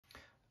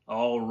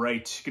All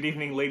right. Good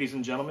evening, ladies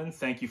and gentlemen.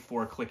 Thank you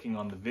for clicking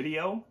on the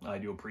video. I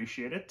do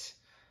appreciate it.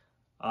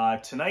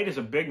 Tonight is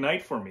a big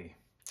night for me.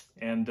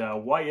 And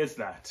why is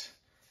that?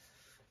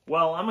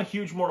 Well, I'm a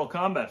huge Mortal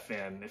Kombat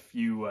fan, if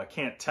you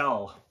can't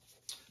tell.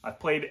 I've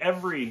played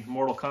every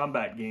Mortal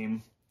Kombat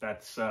game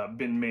that's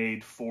been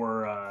made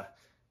for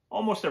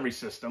almost every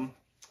system.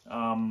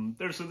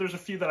 There's a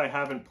few that I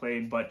haven't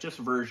played, but just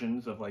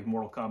versions of like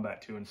Mortal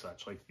Kombat 2 and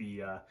such, like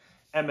the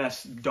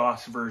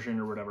MS-DOS version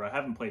or whatever. I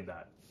haven't played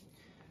that.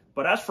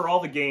 But as for all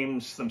the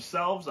games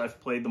themselves, I've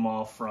played them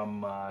all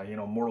from,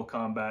 Mortal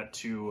Kombat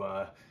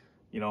to,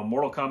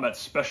 Mortal Kombat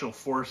Special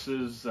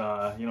Forces,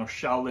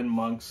 Shaolin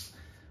Monks,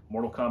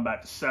 Mortal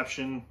Kombat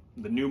Deception,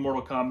 the new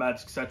Mortal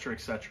Kombats, etc.,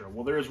 etc.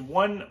 Well, there is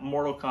one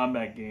Mortal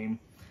Kombat game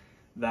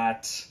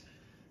that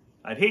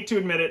I'd hate to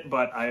admit it,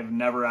 but I've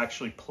never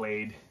actually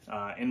played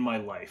in my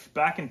life.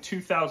 Back in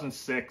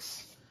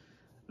 2006,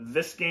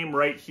 this game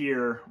right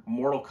here,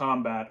 Mortal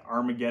Kombat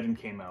Armageddon,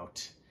 came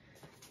out.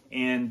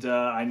 And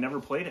I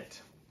never played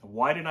it.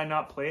 Why did I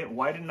not play it?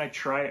 Why didn't I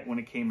try it when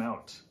it came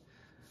out?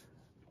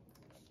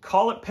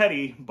 Call it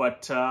petty,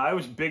 but I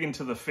was big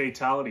into the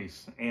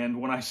fatalities. And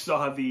when I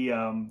saw the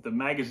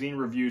magazine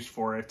reviews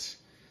for it,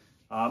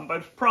 but it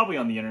was probably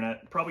on the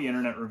internet, probably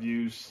internet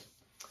reviews.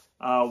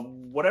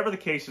 Whatever the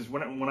case is,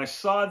 when I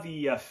saw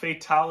the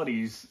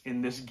fatalities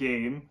in this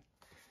game,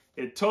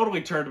 it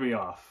totally turned me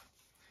off.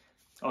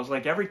 I was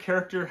like, every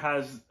character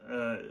has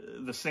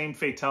the same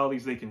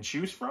fatalities they can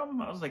choose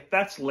from. I was like,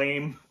 that's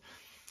lame.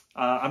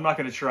 I'm not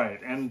going to try it.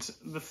 And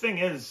the thing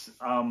is,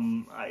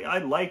 I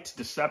liked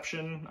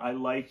Deception. I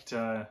liked,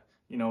 what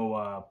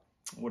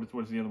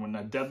was the other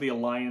one? Deadly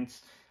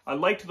Alliance. I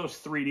liked those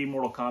 3D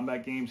Mortal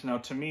Kombat games. Now,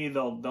 to me,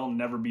 they'll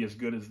never be as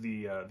good as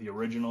the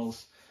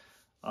originals.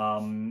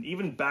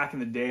 Even back in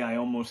the day, I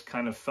almost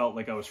kind of felt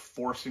like I was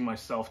forcing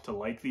myself to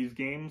like these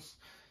games.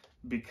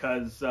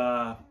 Because,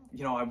 I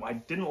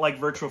didn't like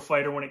Virtua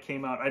Fighter when it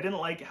came out. I didn't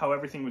like how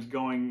everything was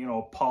going,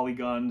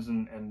 polygons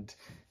and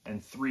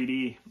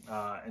 3D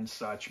and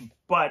such.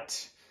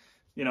 But,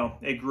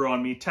 it grew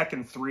on me.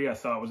 Tekken 3 I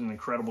thought was an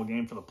incredible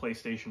game for the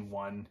PlayStation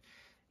 1.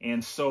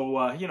 And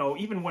so,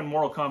 even when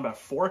Mortal Kombat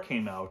 4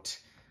 came out,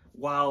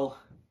 while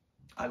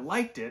I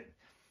liked it,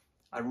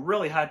 I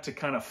really had to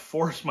kind of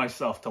force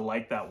myself to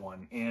like that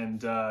one.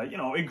 And,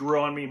 it grew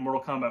on me.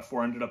 Mortal Kombat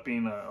 4 ended up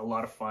being a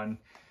lot of fun.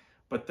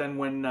 But then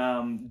when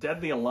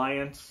Deadly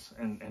Alliance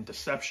and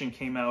Deception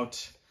came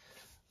out,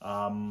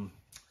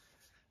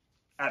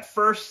 at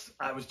first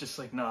I was just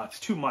like, no, it's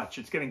too much.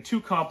 It's getting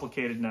too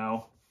complicated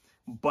now.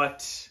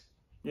 But,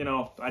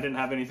 I didn't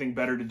have anything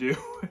better to do.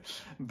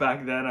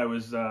 Back then I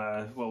was,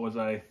 what was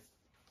I?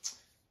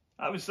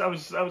 I was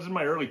in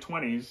my early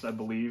 20s, I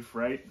believe,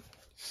 right?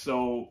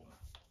 So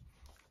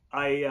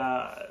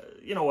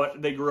you know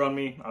what? They grew on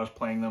me. I was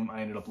playing them.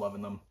 I ended up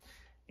loving them.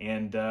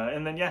 And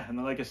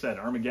then like I said,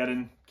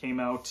 Armageddon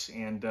came out,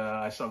 and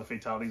I saw the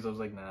fatalities. I was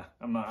like, nah,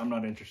 I'm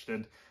not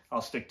interested.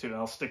 I'll stick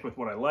with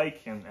what I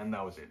like, and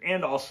that was it.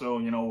 And also,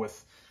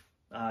 with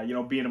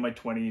being in my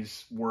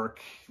 20s,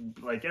 work,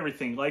 like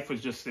everything, life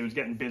was it was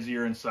getting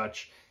busier and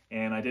such,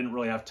 and I didn't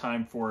really have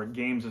time for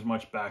games as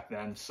much back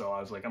then. So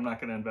I was like, I'm not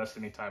going to invest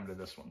any time into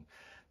this one.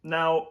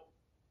 Now,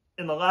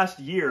 in the last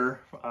year,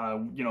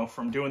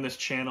 from doing this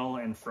channel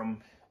and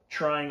from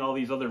trying all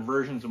these other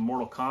versions of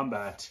Mortal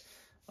Kombat,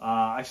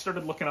 I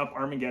started looking up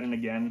Armageddon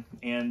again,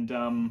 and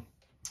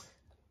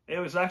it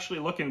was actually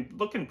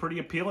looking pretty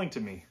appealing to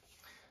me.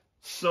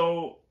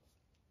 So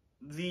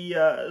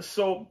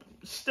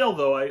still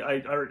though,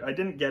 I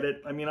didn't get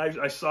it. I mean,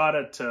 I saw it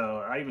at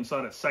I even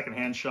saw it at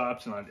secondhand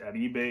shops and at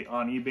eBay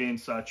and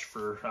such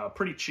for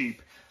pretty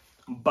cheap.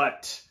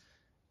 But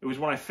it was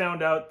when I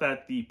found out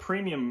that the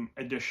Premium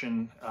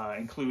Edition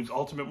includes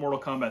Ultimate Mortal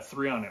Kombat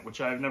 3 on it,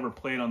 which I've never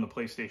played on the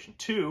PlayStation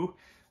 2.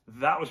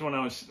 That was when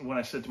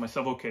I said to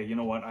myself, okay, you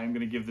know what, I'm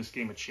going to give this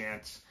game a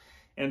chance.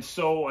 And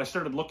so I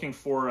started looking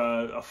for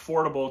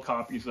affordable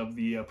copies of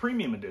the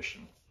Premium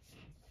Edition.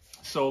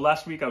 So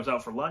last week I was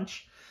out for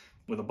lunch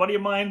with a buddy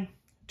of mine,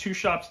 2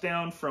 shops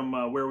down from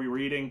where we were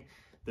eating.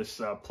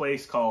 This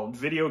place called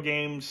Video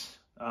Games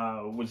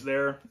was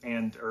there,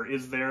 or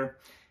is there.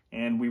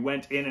 And we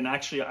went in, and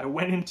actually I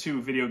went into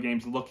Video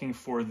Games looking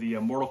for the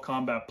Mortal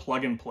Kombat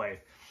plug and play.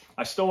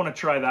 I still want to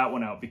try that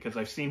one out because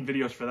I've seen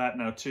videos for that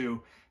now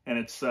too. And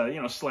it's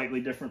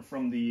slightly different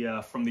from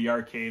the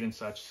arcade and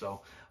such. So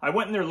I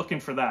went in there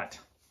looking for that.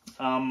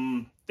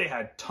 They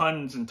had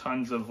tons and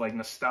tons of like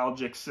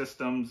nostalgic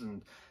systems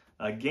and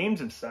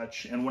games and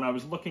such. And when I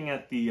was looking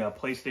at the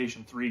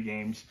PlayStation 3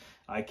 games,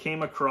 I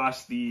came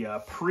across the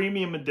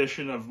Premium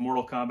Edition of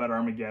Mortal Kombat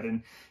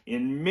Armageddon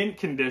in mint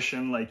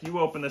condition. Like, you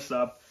open this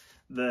up,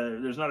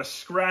 there's not a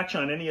scratch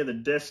on any of the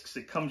discs.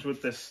 It comes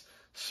with this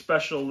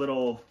special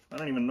little, I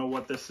don't even know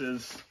what this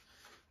is.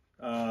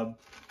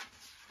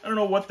 I don't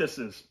know what this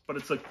is, but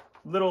it's a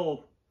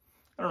little,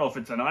 I don't know if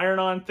it's an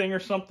iron-on thing or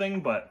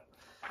something, but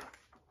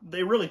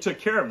they really took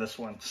care of this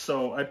one.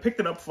 So I picked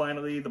it up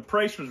finally. The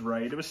price was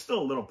right. It was still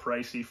a little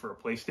pricey for a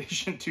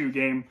PlayStation 2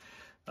 game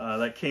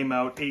that came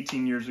out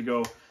 18 years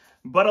ago.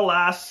 But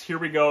alas, here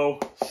we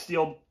go.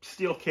 Steel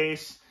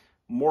case,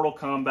 Mortal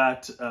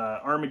Kombat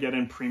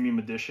Armageddon Premium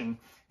Edition.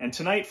 And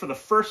tonight, for the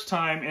first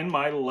time in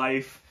my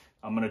life,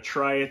 I'm going to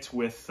try it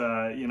with,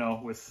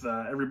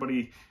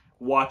 everybody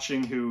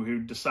watching who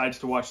decides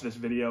to watch this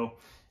video.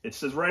 It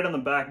says right on the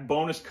back,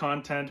 bonus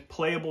content,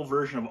 playable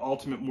version of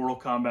Ultimate Mortal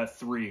Kombat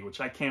 3, which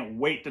I can't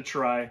wait to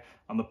try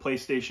on the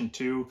PlayStation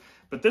 2.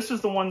 But this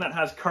is the one that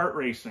has kart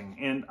racing,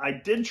 and I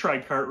did try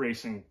kart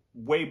racing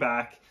way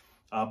back.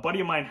 A buddy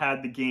of mine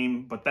had the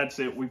game, but that's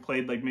it. We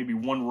played like maybe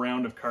one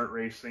round of kart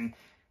racing,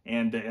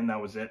 and that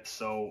was it.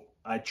 So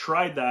I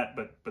tried that,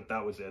 but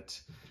that was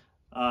it.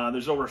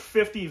 There's over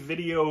 50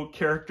 video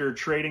character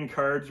trading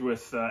cards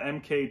with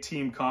MK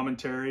team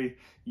commentary,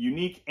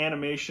 unique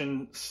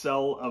animation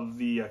cell of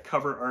the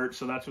cover art.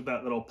 So that's what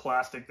that little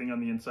plastic thing on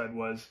the inside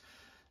was.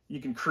 You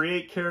can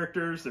create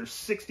characters. There's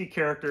 60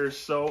 characters.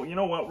 So you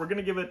know what? We're going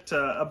to give it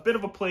a bit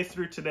of a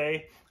playthrough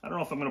today. I don't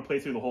know if I'm going to play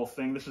through the whole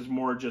thing. This is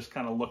more just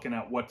kind of looking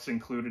at what's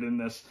included in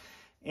this.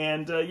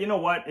 And you know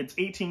what? It's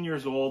 18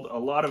 years old. A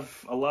lot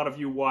of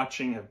you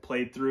watching have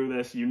played through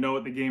this. You know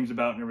what the game's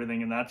about and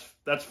everything, and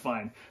that's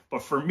fine.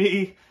 But for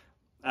me,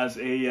 as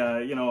a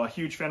a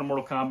huge fan of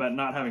Mortal Kombat,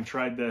 not having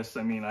tried this,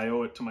 I mean, I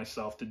owe it to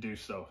myself to do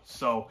so.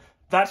 So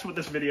that's what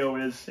this video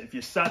is. If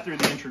you sat through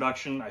the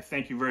introduction, I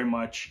thank you very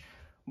much.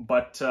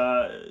 But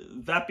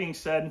that being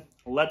said,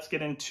 let's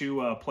get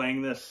into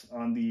playing this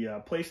on the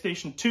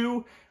PlayStation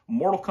 2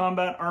 Mortal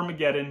Kombat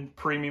Armageddon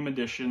Premium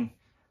Edition.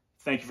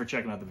 Thank you for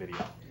checking out the video.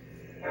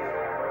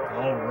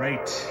 All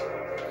right,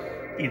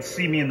 you can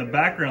see me in the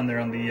background there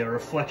on the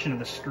reflection of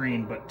the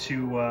screen, but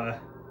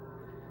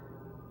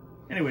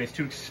anyways,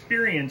 to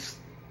experience,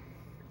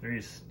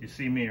 you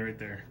see me right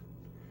there,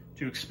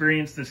 to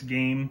experience this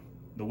game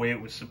the way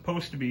it was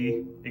supposed to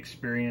be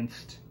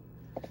experienced,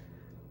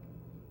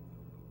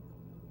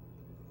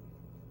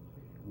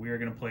 we are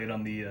going to play it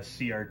on the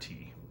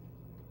CRT.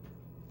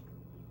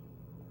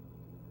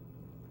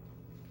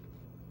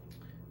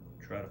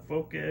 Try to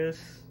focus.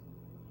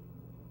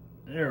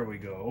 There we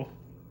go.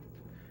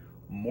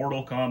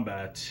 Mortal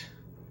Kombat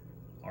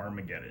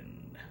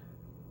Armageddon.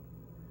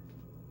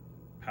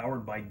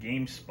 Powered by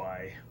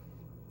GameSpy.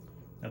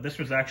 Now this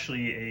was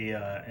actually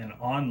an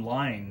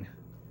online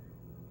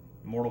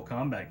Mortal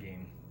Kombat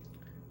game.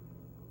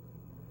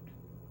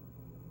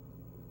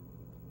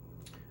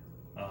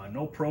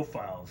 No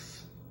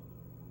profiles.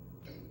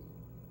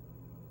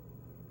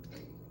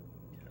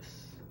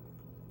 Yes.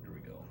 Here we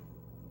go.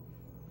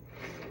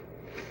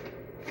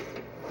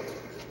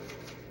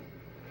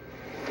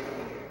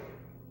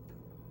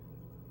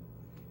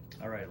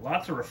 All right,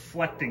 lots of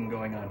reflecting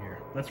going on here.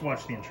 Let's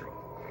watch the intro.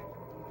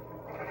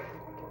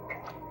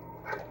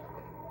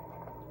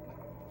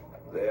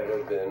 There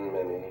have been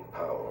many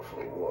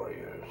powerful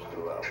warriors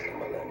throughout the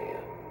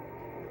millennia.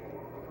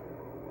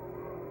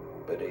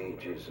 But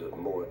ages of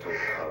Mortal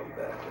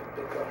Kombat have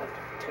begun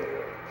to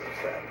tear the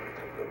fabric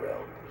of the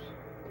realms.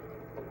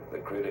 The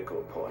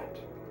critical point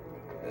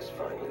has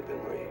finally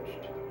been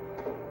reached.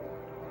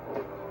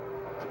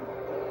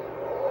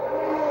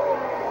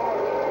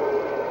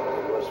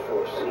 It was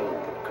foreseen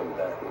that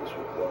combatants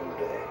would one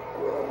day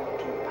grow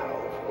too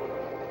powerful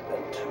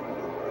and too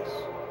numerous.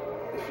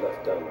 If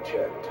left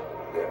unchecked,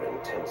 their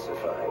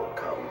intensifying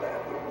combat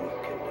would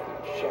weaken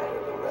and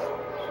shatter the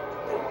realms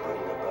and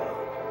bring about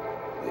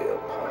the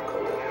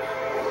apocalypse.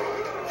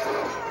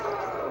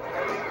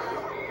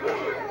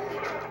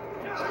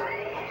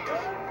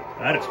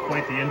 That is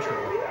quite the intro.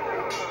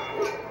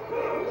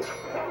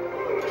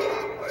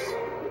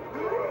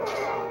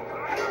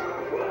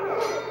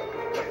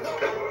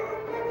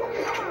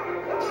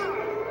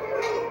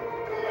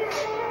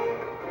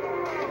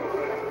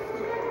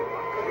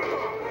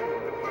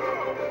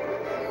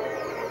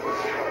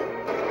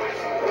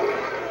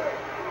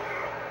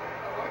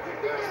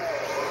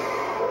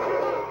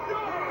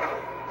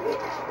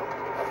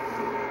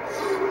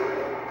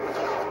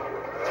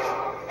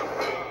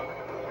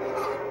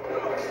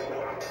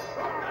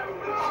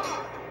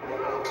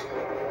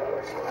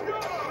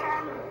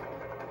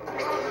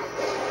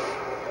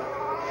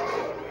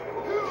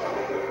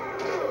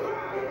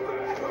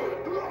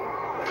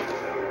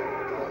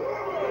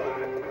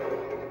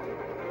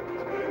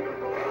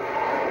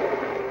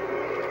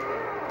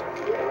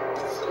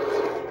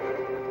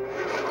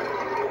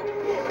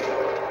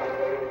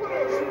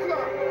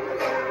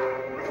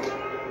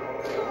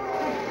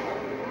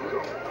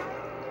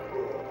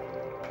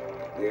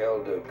 The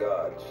elder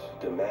gods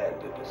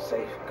demanded a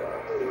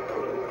safeguard be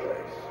put in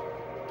place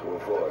to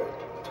avoid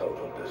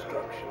total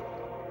destruction.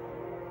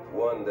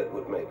 One that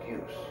would make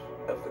use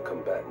of the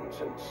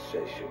combatants'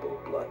 insatiable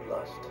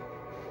bloodlust.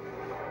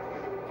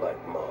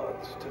 Like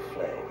moths to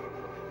flame,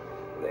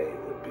 they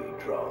would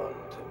be drawn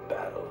to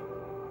battle.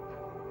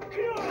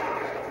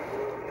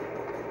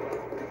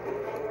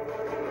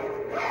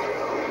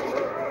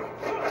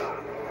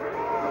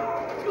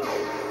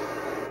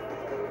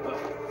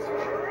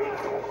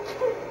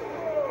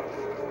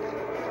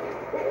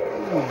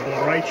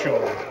 Borracho.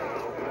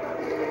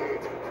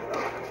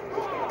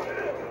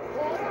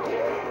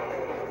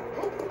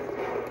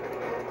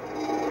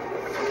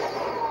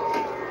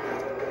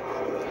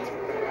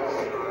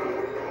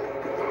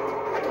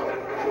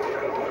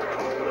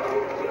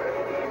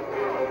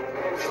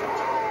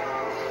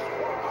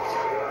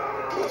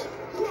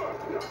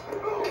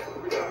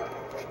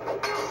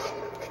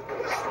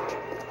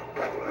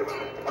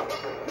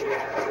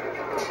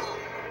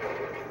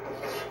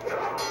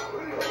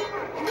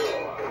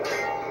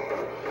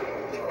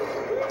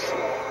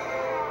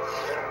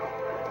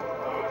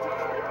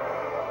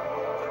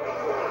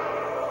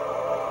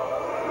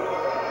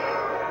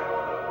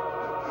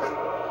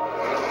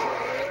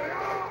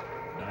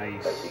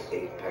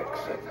 apex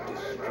of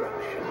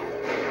destruction.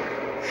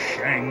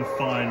 Shang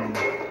Fun.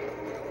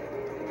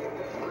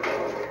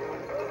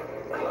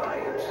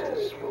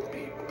 Alliances will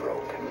be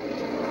broken.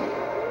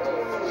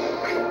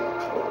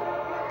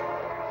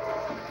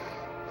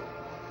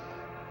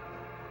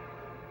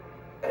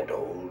 And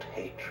old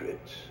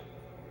hatreds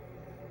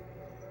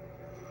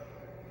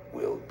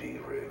will be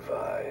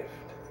revived.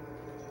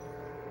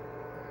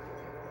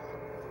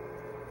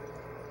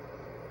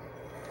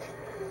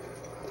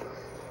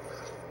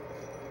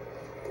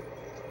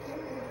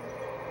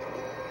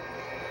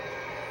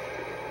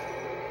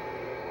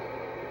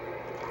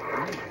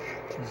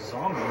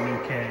 Zombie Liu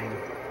Kang.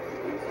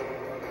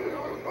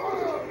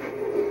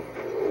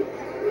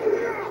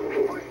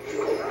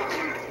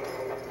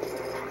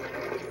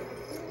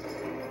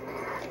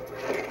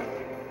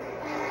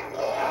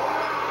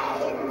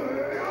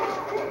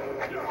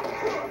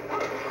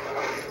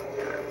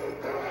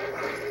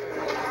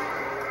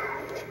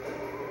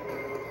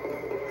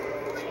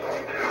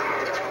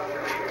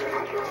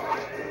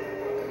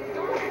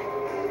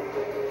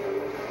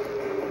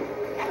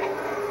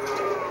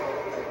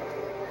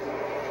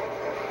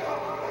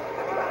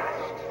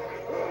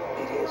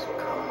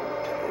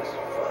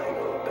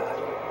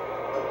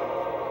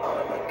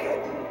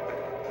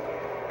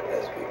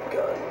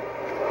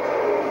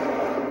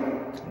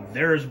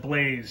 There's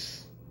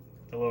Blaze.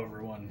 Hello,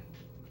 everyone.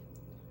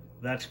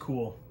 That's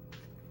cool.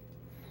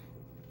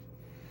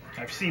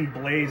 I've seen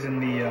Blaze in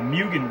the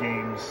Mugen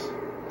games.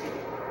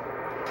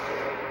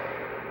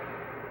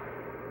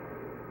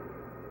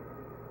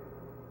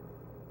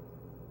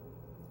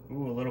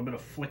 Ooh, a little bit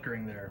of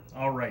flickering there.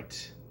 All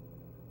right.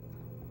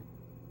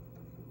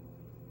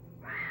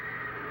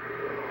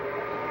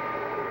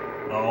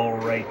 All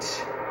right.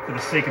 For the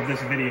sake of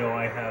this video,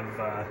 I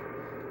have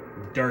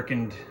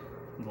darkened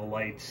the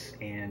lights,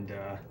 and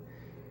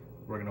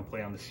we're gonna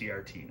play on the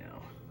CRT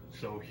now.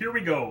 So here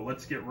we go.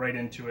 Let's get right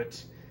into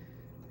it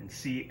and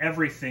see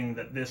everything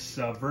that this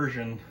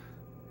version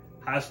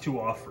has to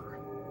offer.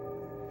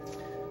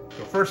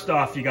 So first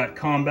off, you got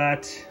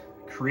Combat,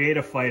 Create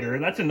a Fighter.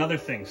 That's another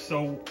thing.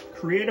 So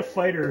Create a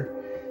Fighter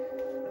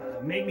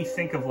made me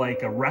think of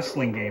like a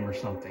wrestling game or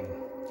something.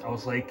 I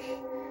was like,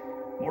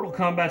 Mortal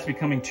Kombat's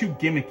becoming too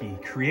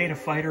gimmicky. Create a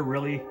Fighter,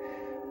 really?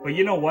 But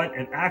you know what?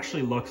 It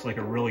actually looks like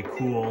a really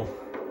cool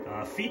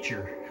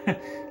feature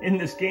in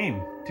this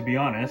game, to be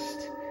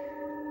honest.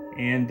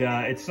 And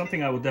it's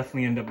something I will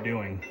definitely end up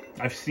doing.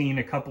 I've seen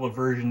a couple of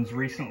versions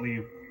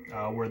recently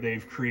where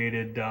they've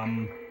created,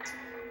 I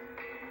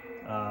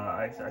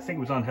think it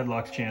was on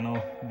Headlock's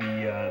channel,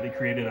 they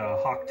created a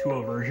Hawk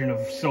Tuah version of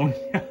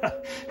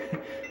Sonya.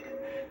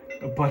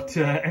 But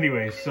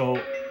anyway,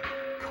 so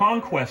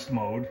Conquest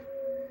mode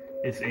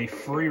is a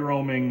free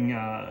roaming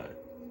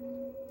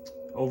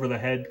over the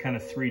head kind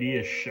of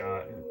 3D-ish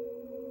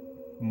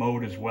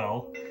mode as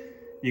well.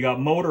 You got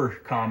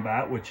Motor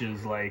Kombat, which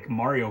is like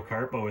Mario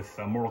Kart but with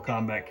Mortal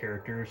Kombat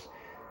characters.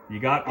 You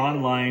got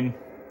online.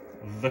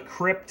 The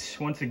Crypt,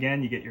 once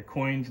again, you get your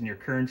coins and your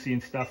currency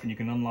and stuff, and you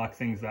can unlock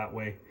things that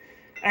way.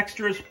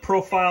 Extras,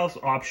 profiles,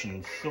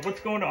 options. So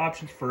let's go into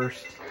options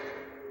first.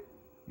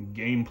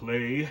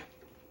 Gameplay.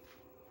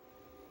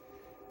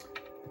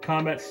 The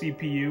combat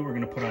CPU, we're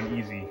going to put on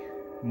easy.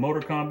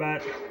 Motor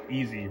Kombat,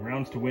 easy.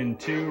 Rounds to win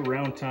 2,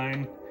 round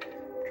time.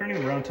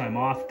 Turning the round time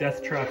off,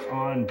 death traps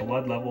on,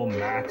 blood level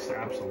max,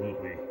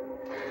 absolutely.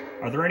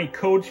 Are there any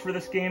codes for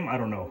this game? I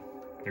don't know.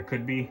 There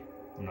could be,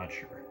 I'm not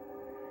sure.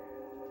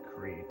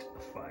 Create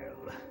a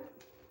file.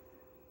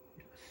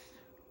 Yes.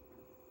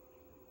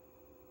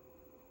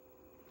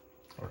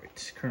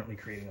 Alright, currently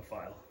creating a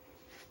file.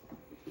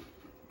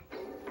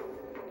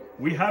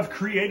 We have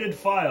created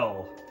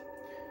file.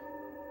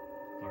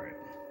 Alright.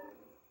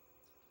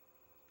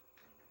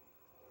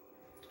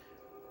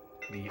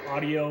 The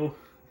audio,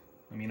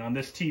 I mean, on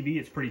this TV,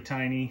 it's pretty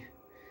tiny.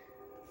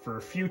 For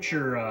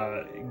future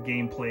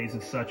gameplays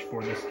and such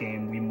for this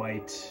game, we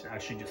might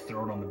actually just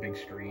throw it on the big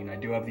screen. I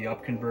do have the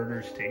up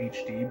converters to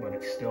HD, but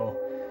it still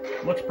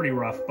looks pretty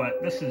rough.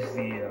 But this is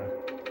the,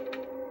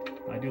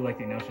 I do like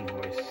the announcer's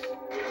voice.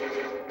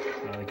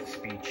 I like the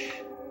speech.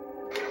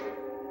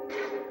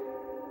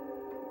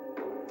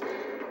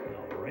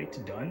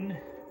 Alright, done.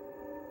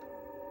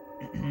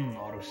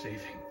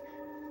 Auto-saving.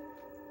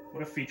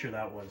 What a feature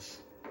that was.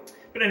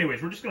 But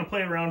anyways, we're just going to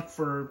play around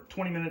for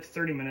 20 minutes,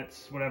 30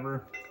 minutes,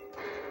 whatever.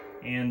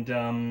 And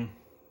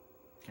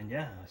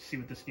yeah, see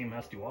what this game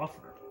has to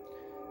offer.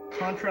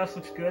 Contrast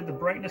looks good. The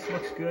brightness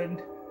looks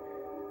good.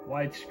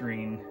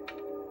 Widescreen.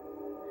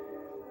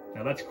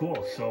 Now that's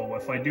cool. So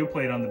if I do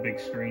play it on the big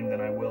screen, then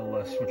I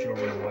will switch it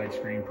over to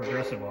widescreen.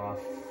 Progressive off.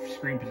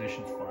 Screen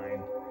position's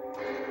fine.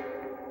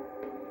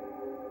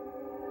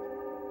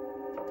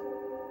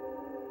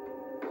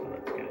 So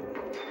that's good.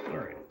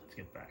 Alright, let's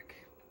get back.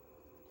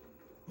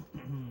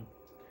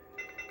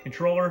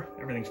 Controller,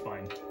 everything's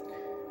fine.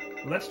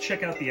 Let's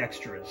check out the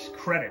extras.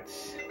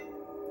 Credits.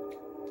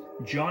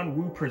 John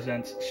Woo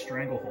presents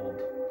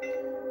Stranglehold.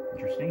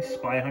 Interesting.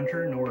 Spy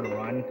Hunter, Nowhere to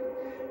Run.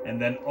 And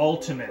then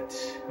Ultimate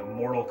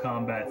Mortal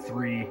Kombat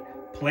 3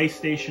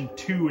 PlayStation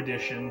 2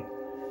 Edition.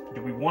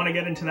 do we want to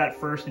get into that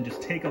first and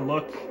just take a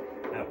look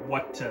at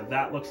what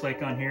that looks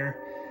like on here?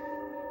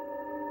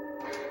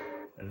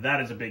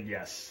 That is a big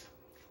yes.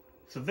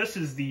 So this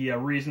is the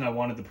reason I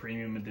wanted the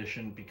Premium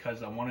Edition,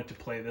 because I wanted to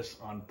play this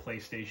on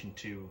PlayStation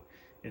 2.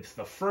 It's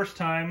the first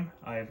time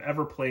I've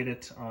ever played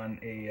it on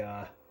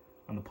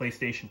the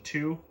PlayStation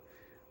 2.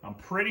 I'm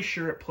pretty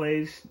sure it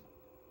plays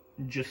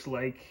just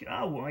like,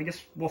 oh, well, I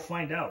guess we'll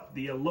find out.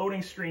 The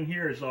loading screen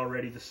here is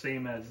already the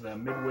same as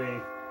Midway.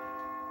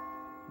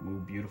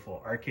 Ooh,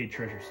 beautiful. Arcade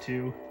Treasures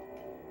 2.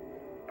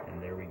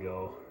 And there we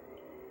go.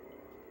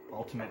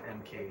 Ultimate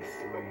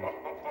MK3.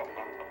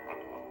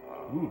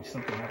 Ooh,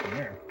 something happened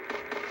there.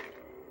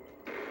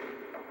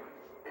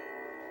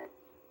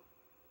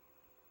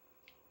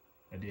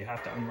 Do you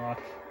have to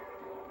unlock?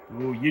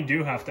 Ooh, you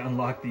do have to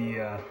unlock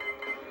the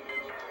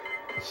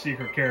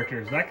secret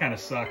characters. That kind of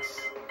sucks.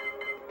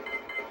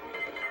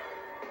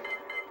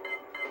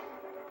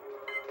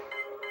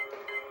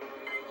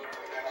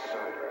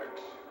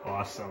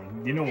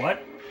 Awesome. You know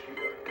what?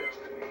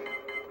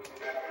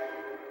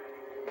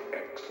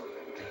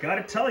 I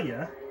gotta tell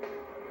you,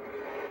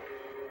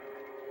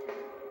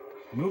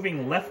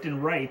 moving left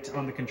and right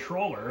on the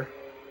controller,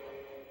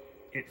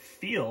 it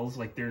feels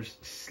like there's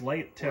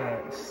slight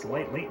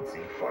latency.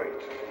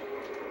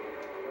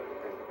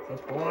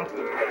 Let's block.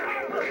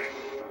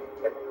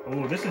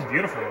 Oh, this is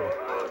beautiful.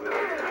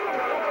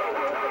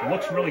 It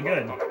looks really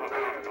good.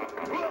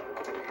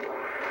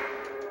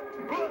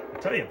 I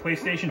tell you,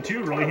 PlayStation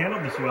 2 really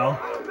handled this well.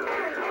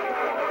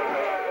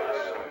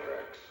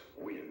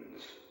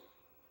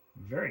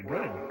 Very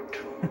good.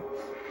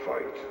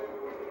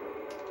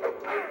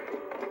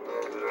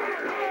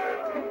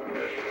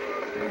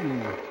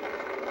 Ooh,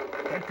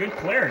 got good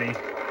clarity.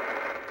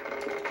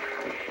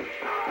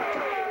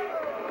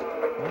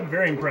 I'm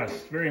very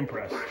impressed. Very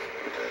impressed.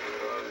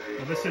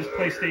 Well, this is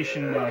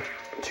PlayStation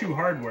 2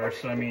 hardware,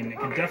 so I mean, it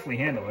can definitely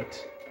handle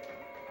it.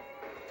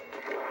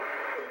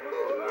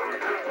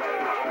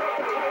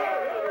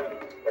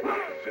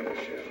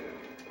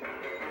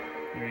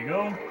 There you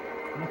go.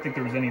 I don't think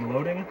there was any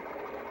loading.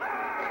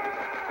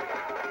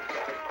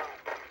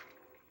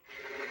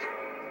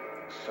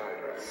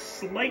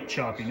 Slight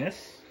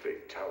choppiness.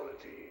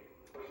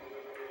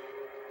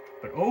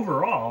 But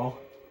overall,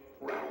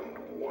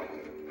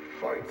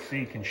 let's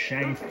see, can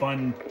Shang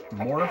Fun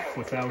morph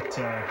without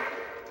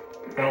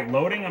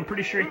loading? I'm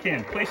pretty sure he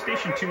can.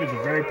 PlayStation 2 is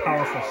a very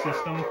powerful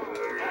system.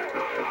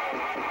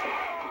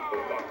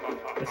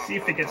 Let's see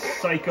if it gets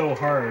psycho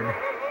hard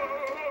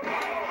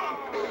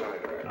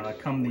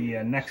come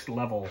the next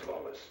level.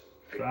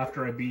 So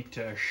after I beat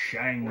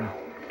Shang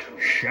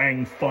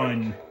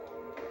Fun.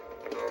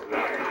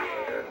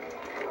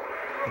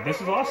 But this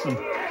is awesome.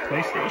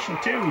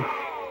 PlayStation 2.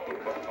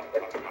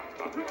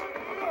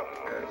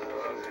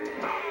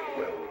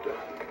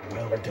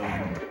 Well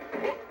done.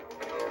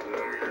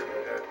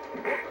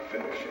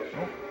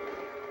 Oh.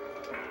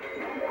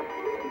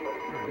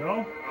 There we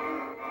go.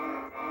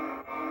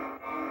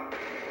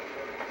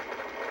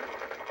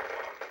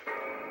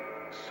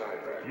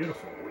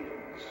 Beautiful.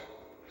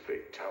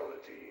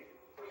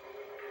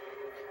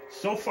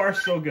 So far,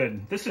 so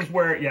good. This is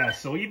where, yeah,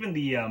 so even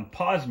the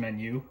pause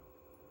menu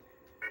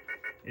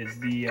is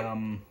the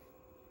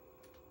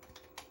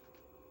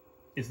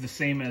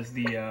same as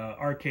the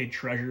Arcade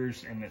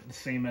Treasures and the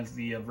same as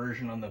the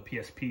version on the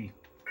PSP.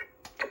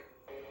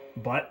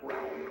 But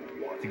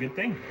it's a good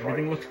thing.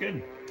 Everything looks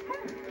good.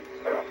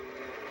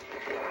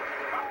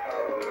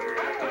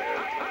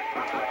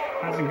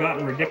 Hasn't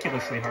gotten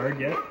ridiculously hard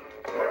yet.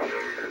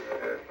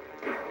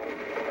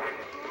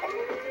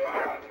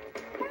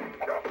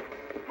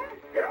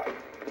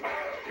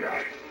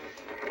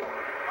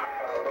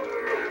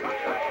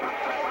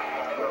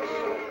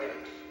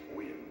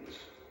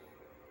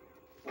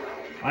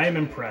 I am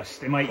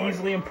impressed. Am I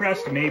easily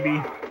impressed?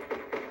 Maybe.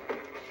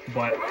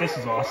 But this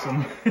is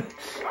awesome.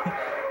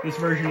 This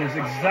version is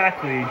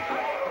exactly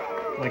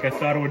like I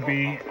thought it would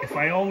be. If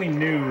I only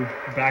knew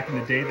back in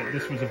the day that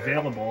this was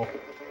available,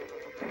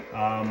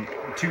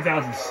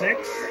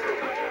 2006,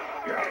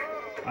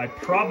 I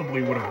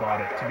probably would have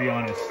bought it, to be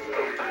honest.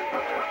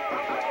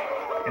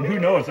 And who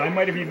knows, I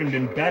might have even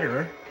been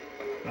better.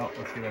 Oh,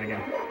 let's do that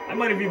again. I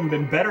might have even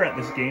been better at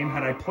this game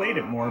had I played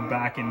it more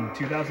back in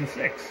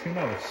 2006. Who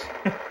knows?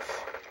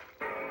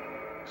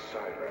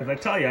 Because I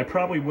tell you, I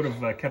probably would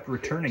have kept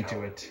returning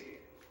to it.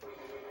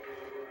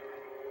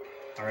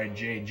 Alright,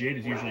 Jade. Jade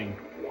is usually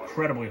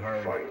incredibly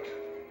hard.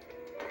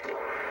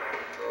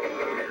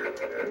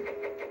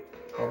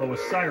 Although with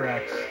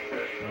Cyrax...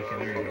 Okay,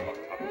 there you go.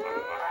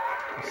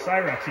 With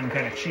Cyrax, you can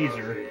kind of cheese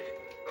her.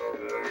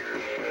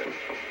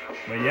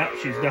 But yep,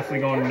 she's definitely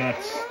going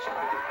nuts.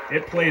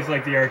 It plays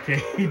like the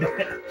arcade.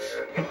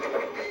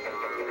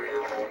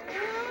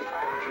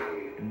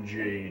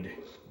 Jade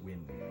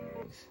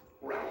wins.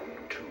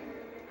 Round 2,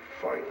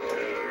 fight.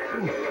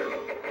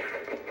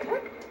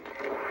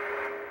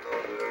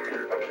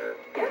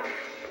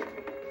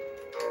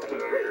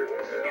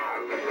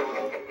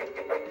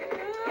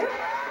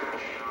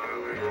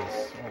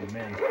 Nice. Oh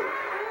man.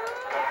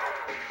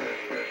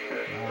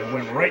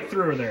 Went right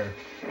through her there.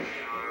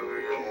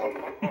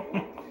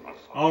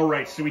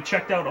 Alright, so we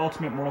checked out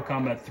Ultimate Mortal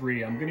Kombat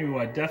 3. I'm going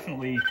to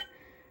definitely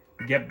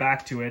get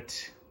back to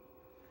it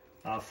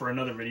for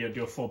another video,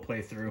 do a full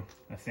playthrough.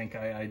 I think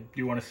I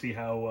do want to see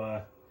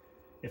how,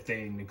 if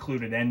they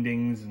included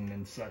endings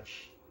and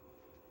such.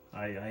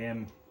 I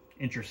am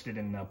interested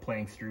in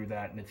playing through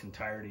that in its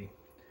entirety.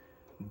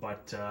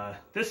 But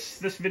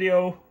this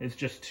video is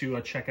just to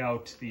check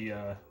out the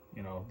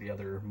you know, the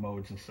other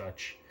modes and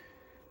such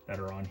that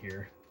are on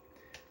here.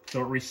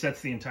 So it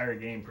resets the entire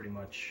game pretty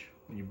much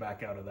when you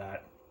back out of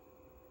that.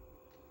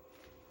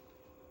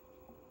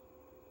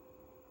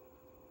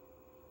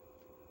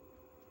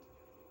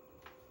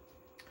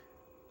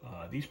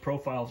 These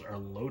profiles are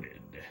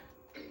loaded.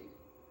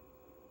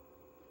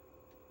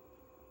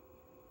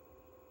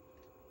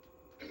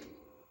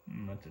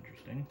 That's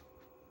interesting.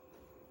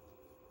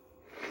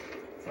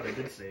 Thought I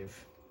did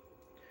save,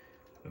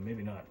 but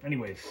maybe not.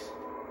 Anyways.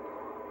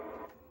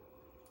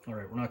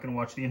 Alright, we're not going to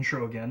watch the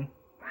intro again.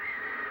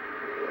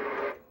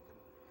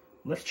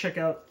 Let's check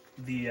out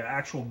the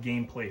actual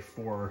gameplay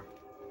for...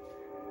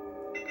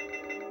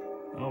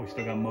 Oh, we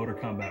still got Motor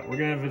Kombat. We're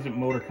going to visit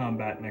Motor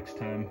Kombat next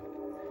time.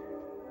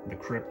 The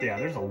Crypt. Yeah,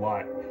 there's a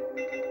lot.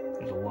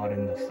 There's a lot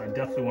in this. I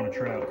definitely want to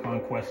try out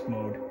Conquest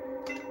mode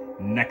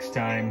next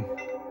time.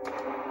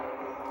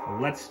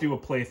 Let's do a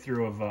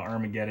playthrough of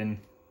Armageddon.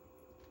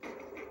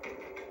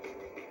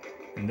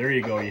 And there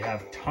you go. You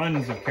have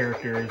tons of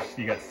characters.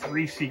 You got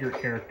 3 secret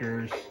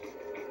characters.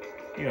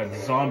 You got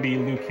Zombie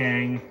Liu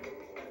Kang.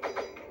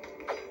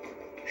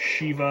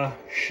 Shiva.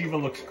 Shiva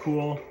looks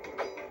cool.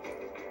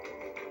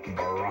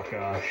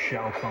 Baraka,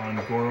 Shao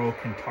Kahn, Goro,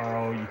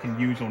 Kentaro. You can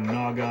use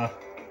Onaga,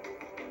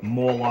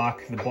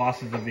 Moloch, the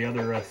bosses of the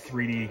other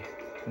 3D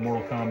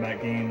Mortal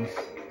Kombat games.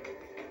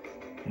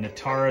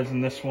 Natara's in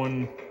this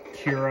one.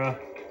 Kira.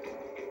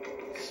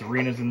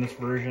 Serena's in this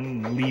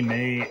version. Li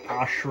Mei,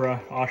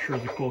 Ashura.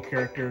 Ashura's a cool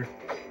character.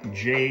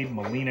 Jade,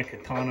 Melina,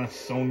 Katana,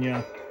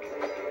 Sonya.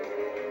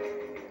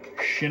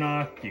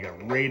 Shinnok. You got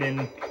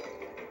Raiden.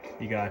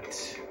 You got...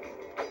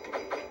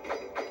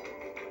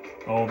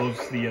 Oh, those,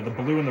 the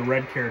blue and the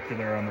red character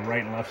there on the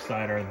right and left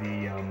side are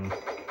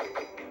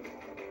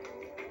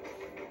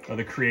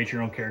the create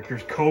your own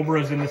characters.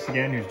 Cobra's in this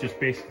again, who's just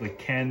basically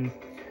Ken.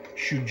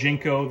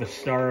 Shujinko, the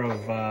star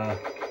of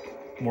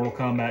Mortal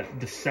Kombat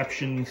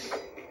Deceptions.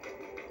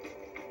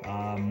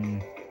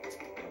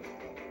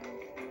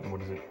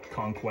 What is it?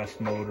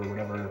 Conquest mode or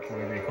whatever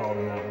you call it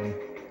in that one.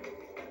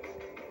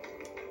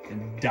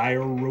 And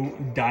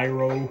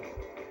Dyro,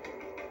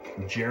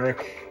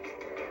 Jarek.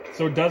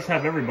 So it does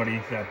have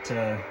everybody that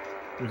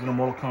was in a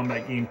Mortal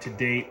Kombat game to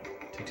date,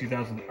 to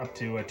 2000 up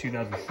to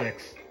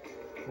 2006.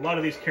 A lot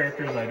of these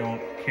characters I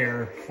don't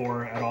care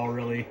for at all,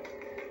 really.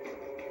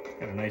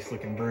 Got a nice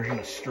looking version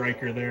of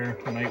Striker there,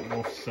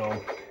 Nightwolf.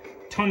 So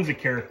tons of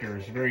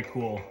characters, very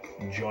cool.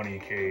 Johnny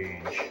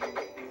Cage.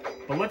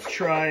 But let's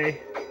try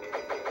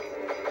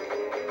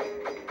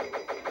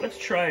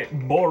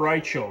Bo'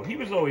 Rai Cho. He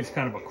was always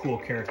kind of a cool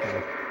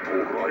character.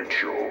 Bo' Rai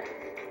Cho.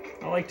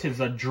 I liked his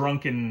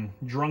drunken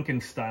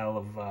style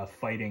of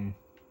fighting.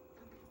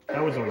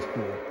 That was always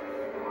cool.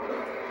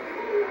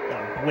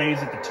 Got Blaze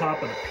at the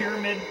top of the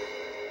pyramid.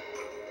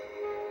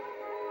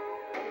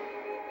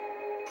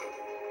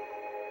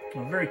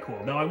 Oh, very cool.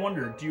 Now I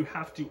wonder, do you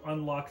have to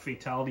unlock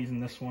fatalities in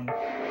this one?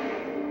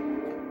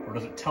 Or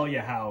does it tell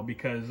you how?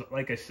 Because,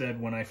 like I said,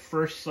 when I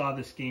first saw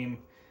this game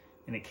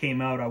and it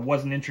came out, I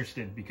wasn't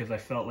interested because I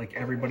felt like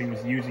everybody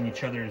was using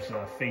each other's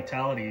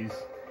fatalities.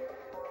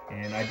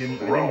 And I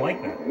didn't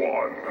like that.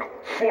 One,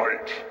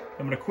 fight!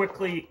 I'm going to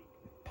quickly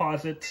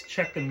pause it,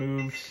 check the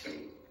moves.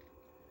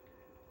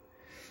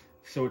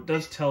 So it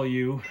does tell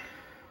you,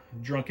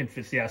 Drunken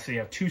Fist, yeah, so you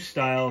have 2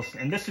 styles.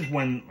 And this is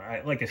when,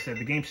 like I said,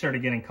 the game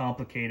started getting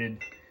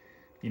complicated,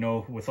 you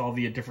know, with all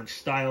the different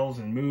styles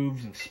and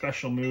moves and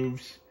special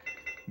moves.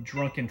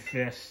 Drunken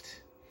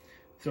Fist.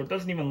 So it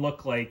doesn't even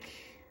look like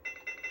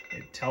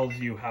it tells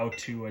you how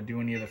to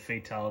do any of the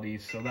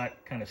fatalities, so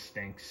that kind of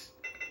stinks.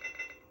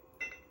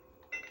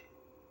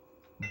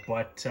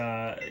 But,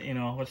 you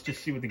know, let's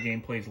just see what the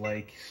gameplay's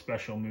like.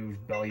 Special moves,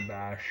 belly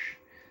bash.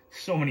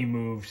 So many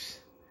moves.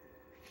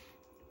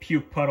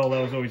 Puke puddle,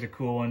 that was always a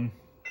cool one.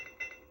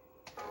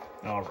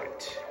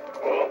 Alright.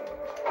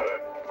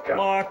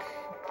 Block.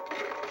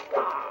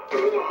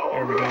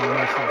 There we go,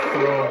 nice little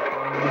throw.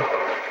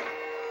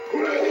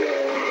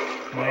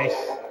 Nice.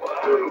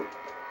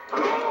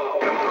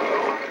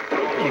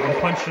 You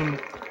can punch him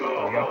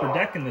on the upper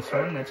deck in this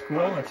one, that's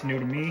cool. That's new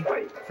to me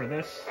for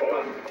this.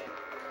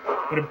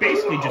 But it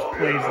basically just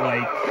plays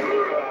like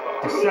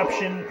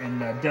Deception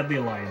and Deadly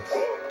Alliance.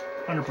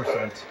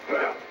 100%. As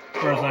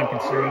far as I'm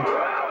concerned.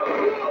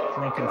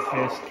 Drunken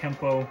Fist,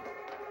 Kempo.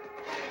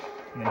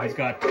 And then he's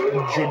got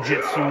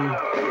Jiu-Jitsu,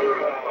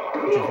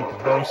 which is with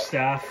the bow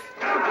staff.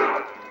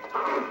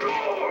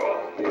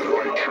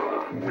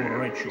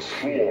 Rachel.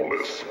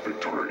 Flawless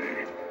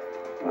victory.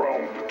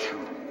 Round 2.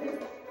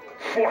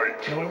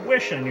 Fight! Now I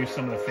wish I knew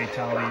some of the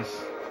fatalities.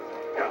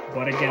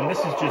 But again, this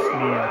is just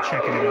me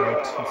checking it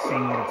out and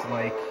seeing what it's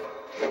like.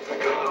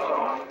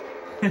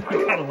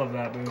 Gotta love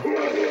that move.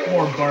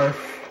 More barf.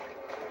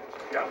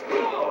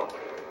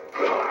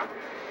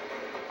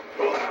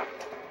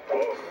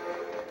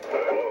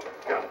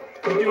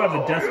 I do have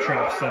the death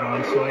trap set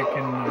on, so I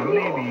can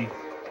maybe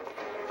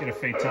get a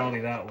fatality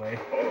that way.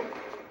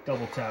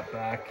 Double tap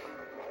back.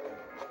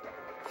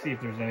 See if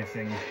there's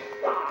anything.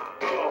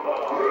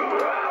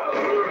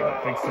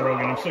 Big throw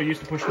again. I'm so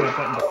used to pushing that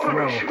button to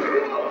throw.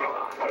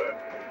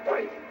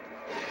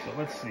 So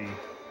let's see.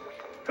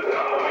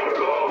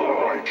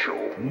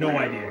 No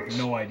idea.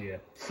 No idea.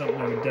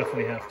 Something I would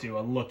definitely have to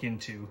look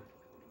into.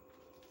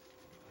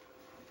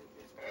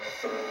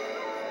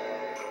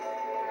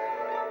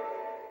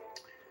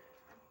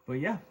 But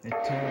yeah, it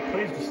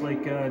plays just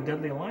like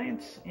Deadly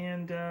Alliance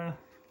and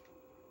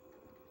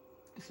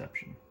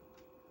Deception.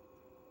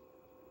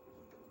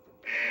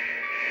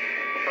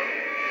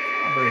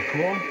 Oh, very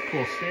cool.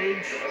 Cool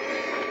stage.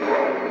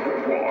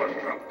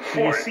 So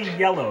you see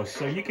yellow,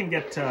 so you can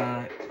get...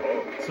 so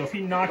if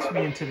he knocks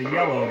me into the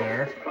yellow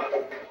there,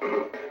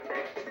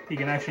 he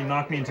can actually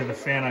knock me into the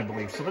fan, I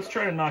believe. So let's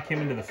try to knock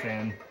him into the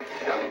fan.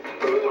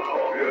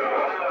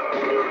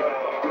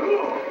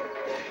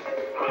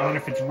 And then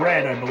if it's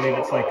red, I believe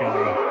it's like a...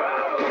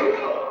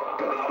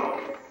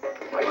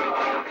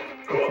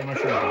 I'm not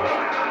sure what it is.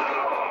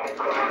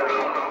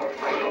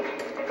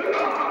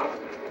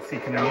 Let's see,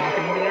 can I knock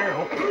him into there?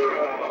 Oh.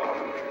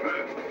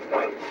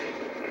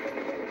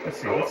 Let's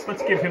see,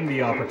 let's give him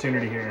the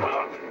opportunity here.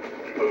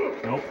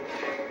 Nope.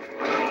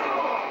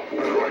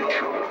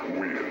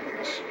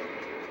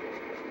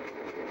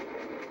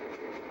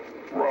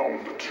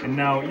 And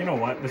now, you know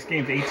what? This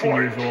game's 18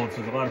 years old,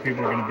 so a lot of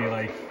people are going to be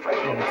like,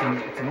 yeah,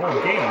 it's an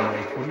old game.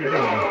 Like, what are you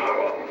doing? I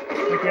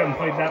think we haven't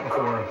played that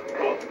before.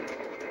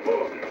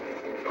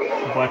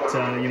 But,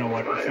 you know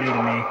what? It's new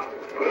to me.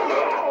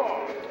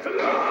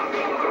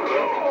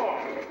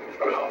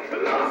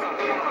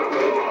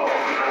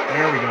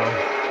 There we go.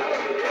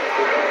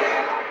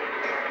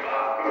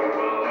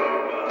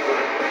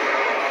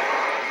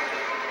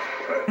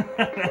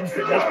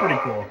 that's pretty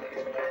cool.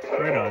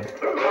 Right on.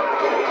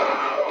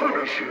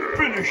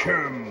 Finish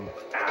him!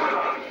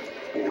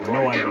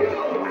 No idea.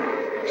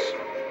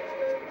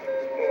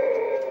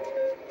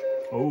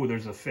 Oh,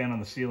 there's a fan on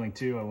the ceiling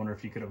too. I wonder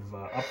if you could have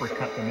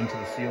uppercut them into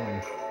the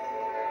ceiling.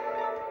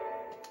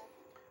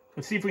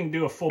 Let's see if we can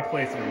do a full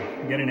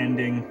playthrough. Get an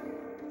ending.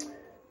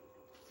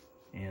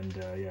 And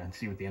yeah, and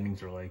see what the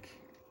endings are like.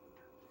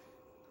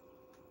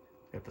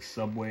 Got the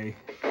subway.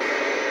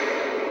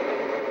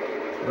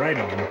 Right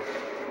on.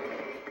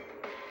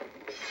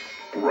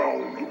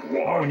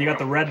 Oh, and you got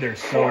the red there,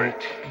 so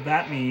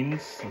that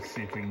means, let's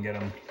see if we can get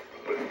him.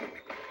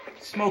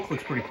 Smoke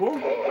looks pretty cool.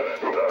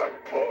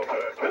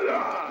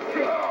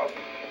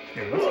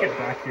 Here, let's get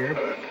back here.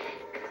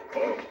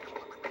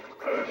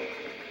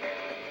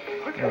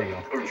 There we go.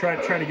 Try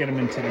to get him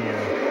into the...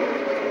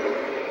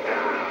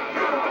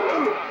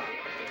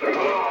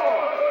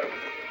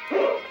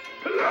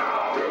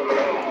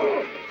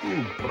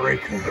 Ooh,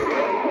 breaker.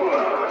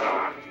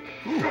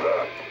 Ooh.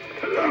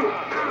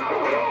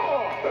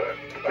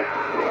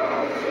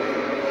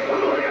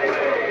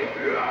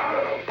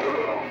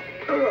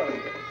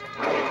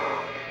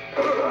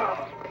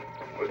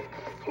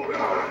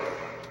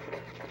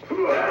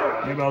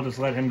 Maybe I'll just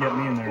let him get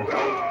me in there.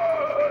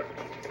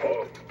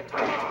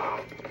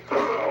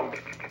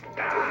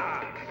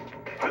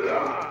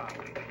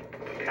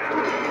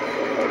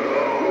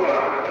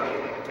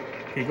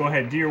 Okay, go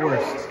ahead, do your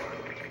worst.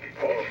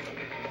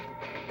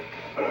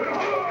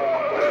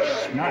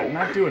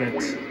 Not doing it.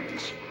 Let's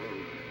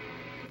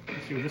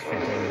see what this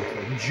thing's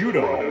like.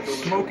 Judo.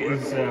 Smoke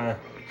is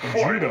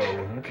judo.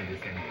 That's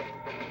interesting.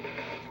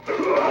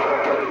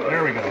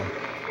 There we go.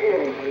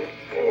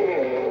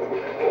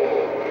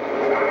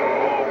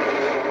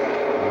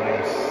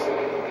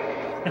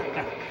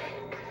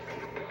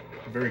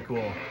 Very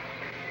cool.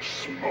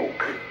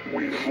 Smoke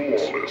with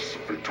flawless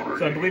victory.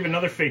 So I believe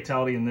another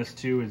fatality in this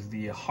too is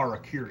the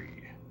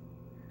Harakiri.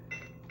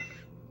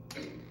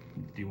 Do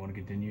you want to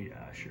continue?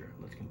 Yeah, sure.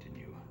 Let's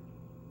continue.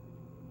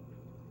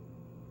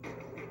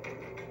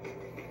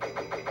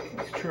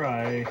 Let's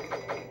try.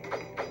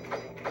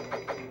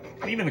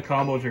 And even the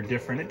combos are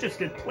different.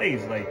 It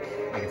plays like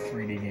a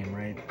 3D game,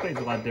 right? It plays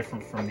a lot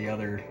different from the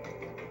other.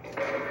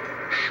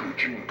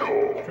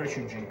 Shujinko. Try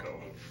Shujinko.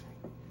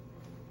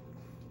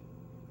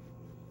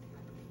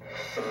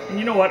 And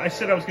you know what? I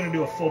said I was going to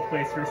do a full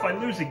playthrough. If I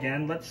lose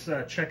again, let's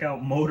check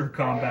out Motor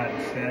Kombat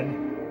instead.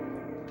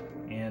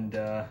 And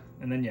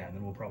then yeah,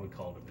 then we'll probably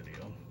call it a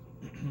video.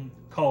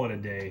 Call it a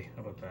day.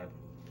 How about that?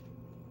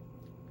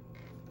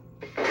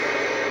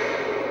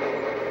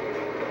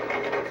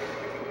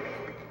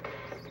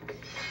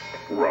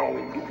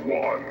 Round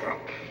one.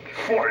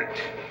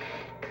 Fight.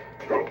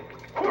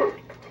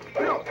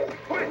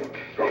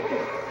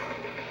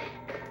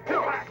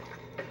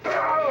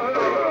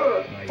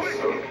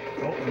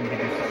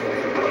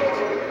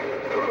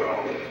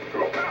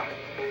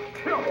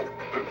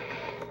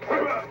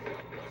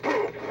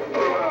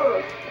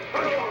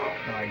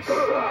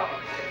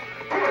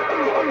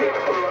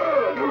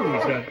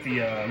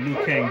 The Liu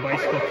Kang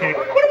bicycle kick.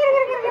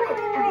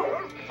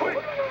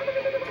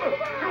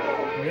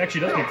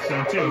 actually does make the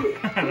sound too.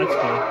 That's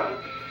cool.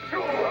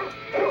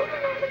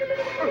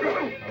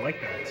 I like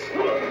that.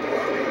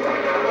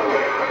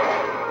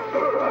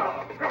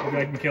 Maybe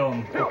I can kill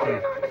him quickly.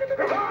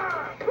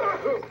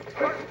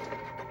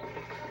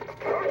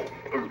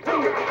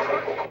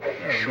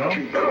 There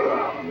we go.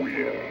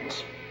 Wins.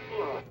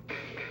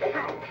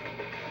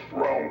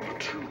 Round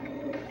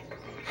 2.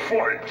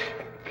 Fight!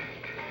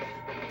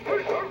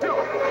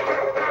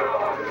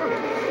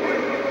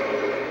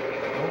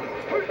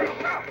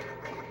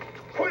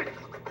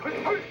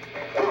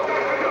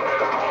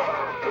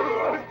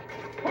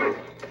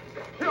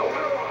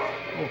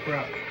 Oh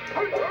crap.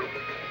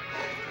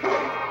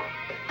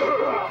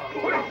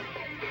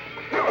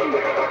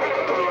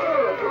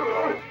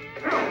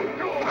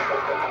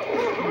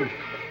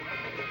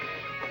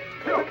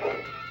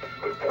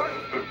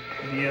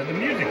 The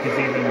music is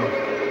even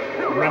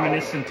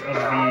reminiscent of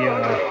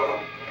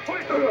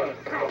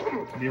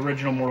the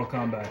original Mortal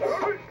Kombat.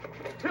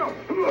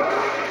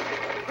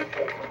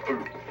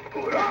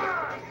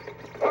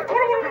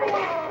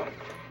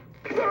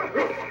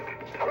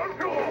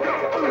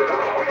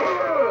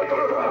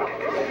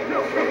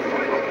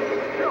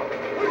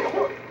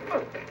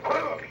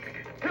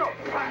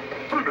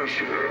 Finish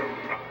him!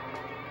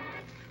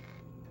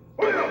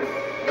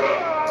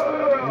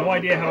 No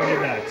idea how I did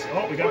that.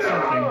 Oh, we got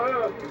something.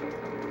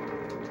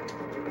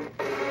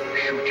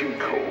 Shooting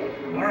cold.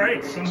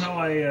 Alright, somehow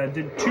I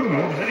did 2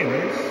 moves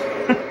anyways.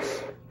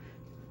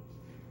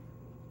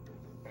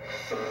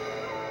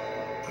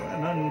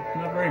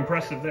 Not very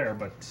impressive there,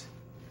 but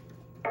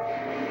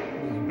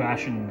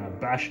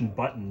bashing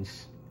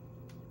buttons.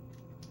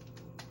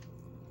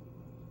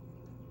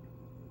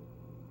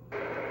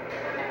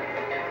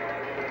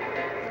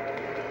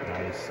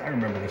 Nice, I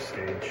remember this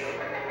stage.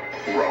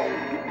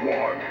 Round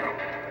 1.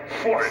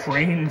 Fight!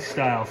 Crane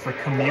style for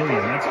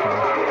Chameleon, that's cool.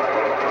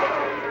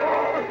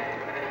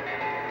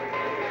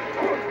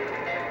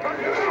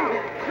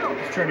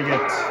 Let's try to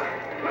get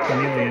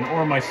Chameleon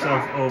or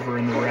myself over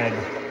in the red.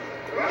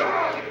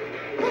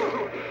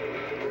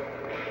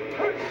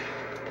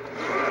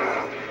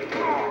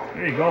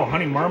 There you go,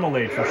 honey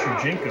marmalade for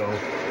Shujinko.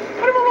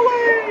 Honey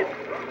marmalade!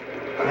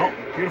 Oh,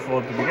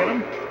 beautiful. Did we get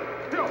him?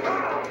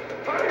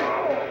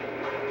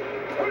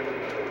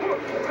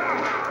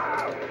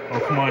 Oh,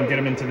 come on, get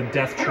him into the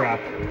death trap.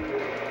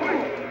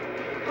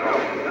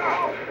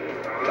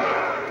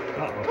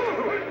 Uh-oh.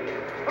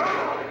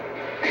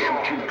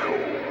 Shujinko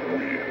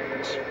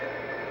wins.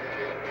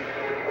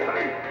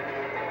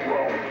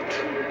 Round 2.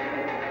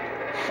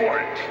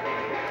 Fight!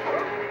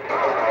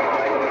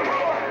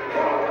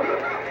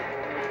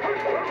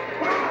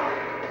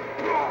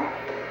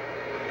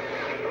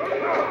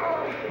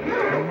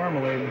 Honey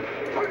marmalade.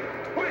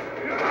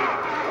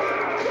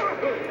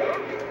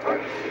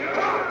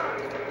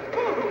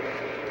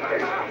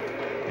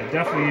 I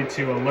definitely need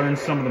to learn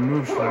some of the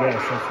moves for this,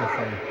 that's for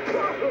sure.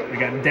 We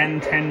got Den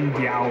Ten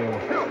Diao.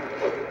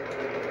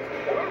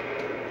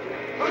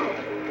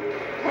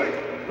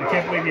 I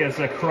can't believe he has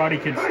a Karate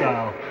Kid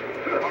style.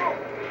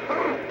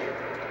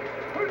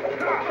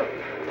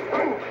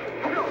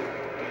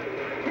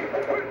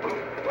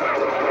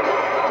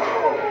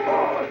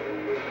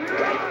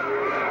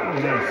 Oh,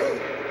 nice.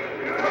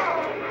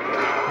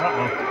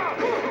 Uh-oh.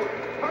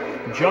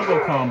 Juggle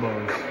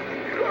combos.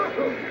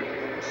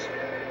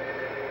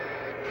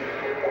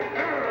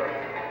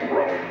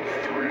 Round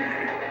 3.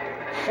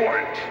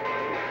 Fight!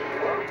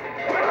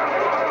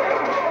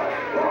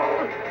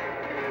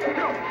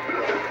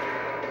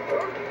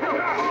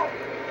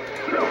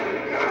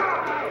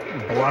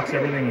 Blocks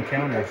everything he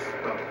counters.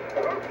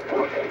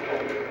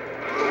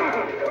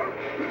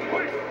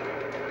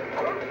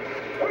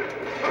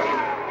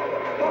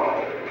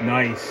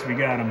 Nice, we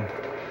got him.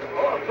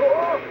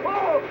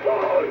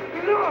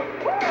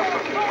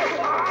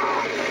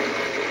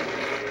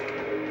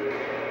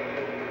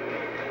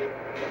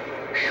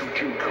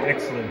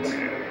 Excellent.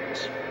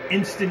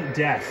 Instant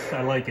death,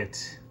 I like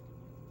it.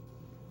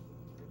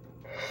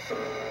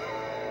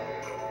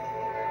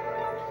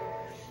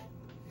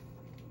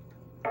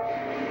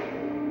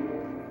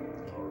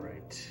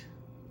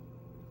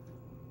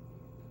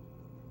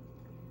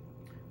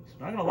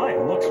 Not gonna lie,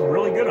 it looks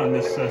really good on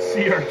this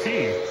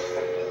CRT.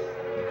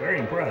 I'm very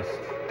impressed.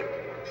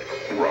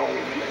 Round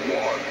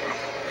 1.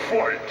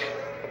 Fight!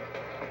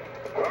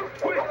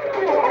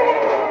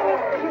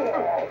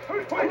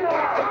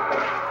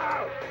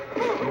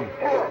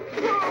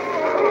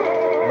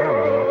 There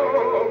we go.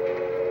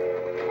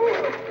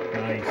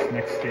 Nice,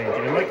 next stage.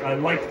 I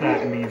like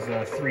that in these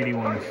 3D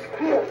ones.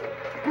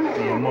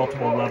 The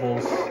multiple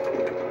levels.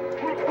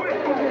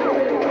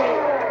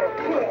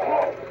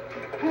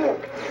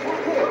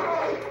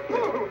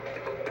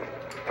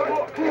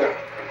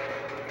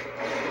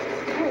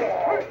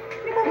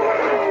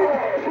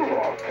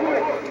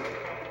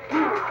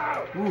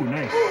 Ooh,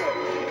 nice.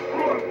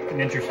 An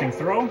interesting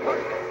throw.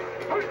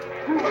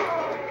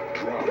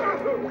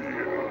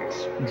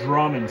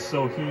 Drummond,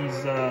 so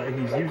he's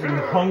using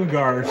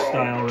Hungar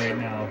style right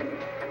now.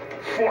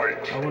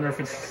 I wonder if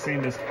it's the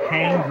same as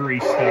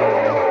Hangry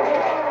style.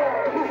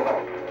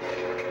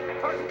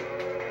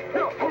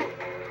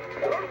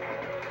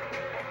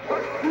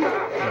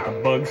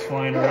 bugs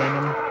flying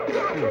around him.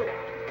 Ooh.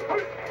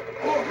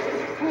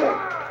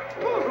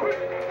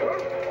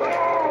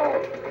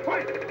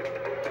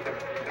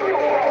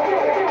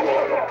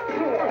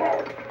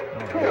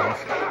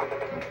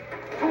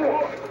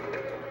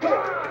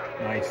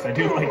 Nice. I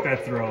do like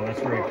that throw.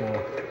 That's very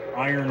cool.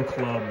 Iron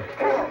Club.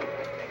 What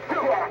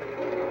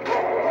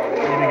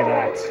do you think of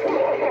that?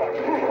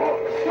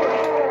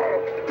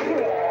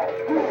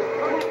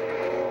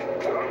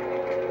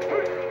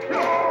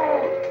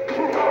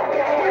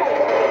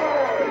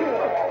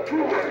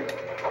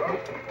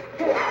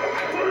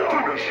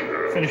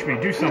 Finish me.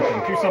 Do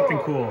something. Do something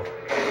cool.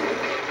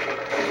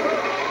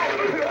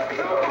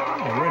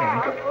 Oh, right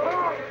on.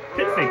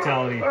 Pit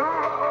fatality.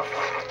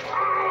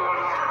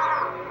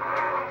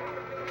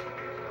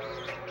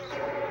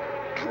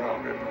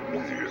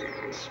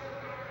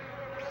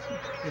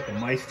 Look, the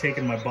mice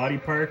taking my body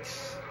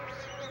parts.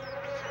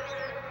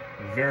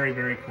 Very,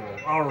 very cool.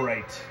 All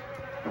right.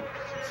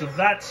 So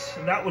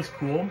that was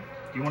cool. Do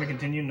you want to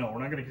continue? No, we're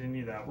not going to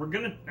continue that. We're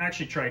going to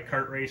actually try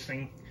kart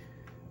racing,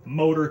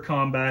 Motor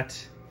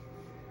Kombat,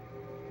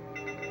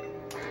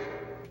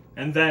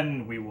 and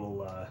then we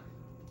will.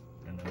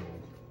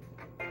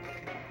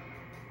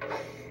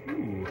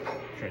 Ooh,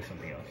 try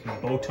something else.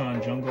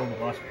 Botan Jungle, the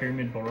Lost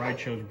Pyramid,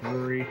 Boraicho's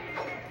Brewery.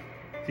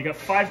 So you got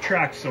 5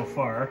 tracks so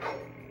far.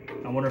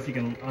 I wonder if you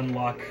can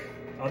unlock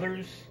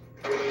others.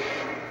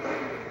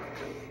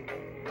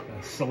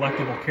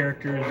 Selectable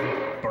characters: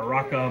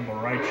 Baraka,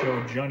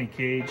 Boraicho, Johnny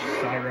Cage,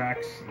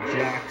 Cyrax,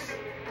 Jax,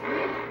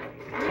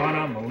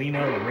 Katana,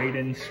 Melina,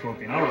 Raiden,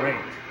 Scorpion. Alright,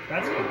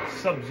 that's cool.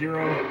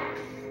 Sub-Zero.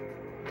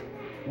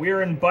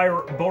 We're in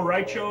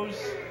Boraicho's.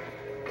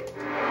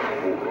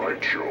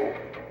 Boraicho.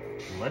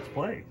 Let's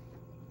play.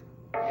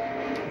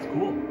 That's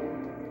cool.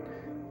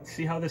 Let's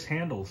see how this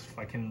handles, if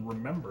I can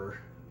remember.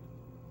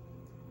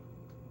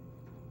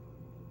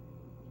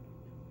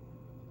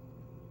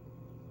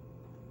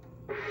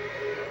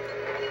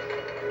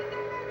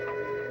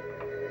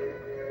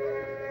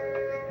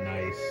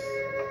 Nice.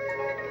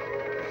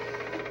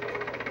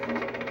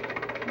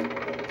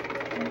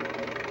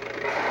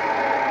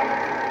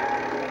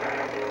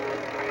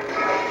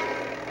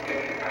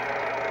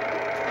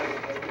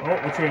 Oh,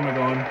 which way am I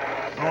going?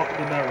 Oh,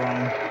 did that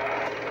wrong.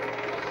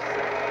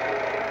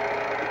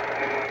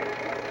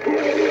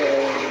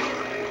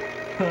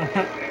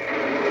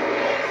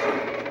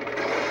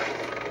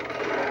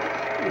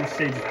 This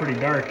stage is pretty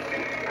dark.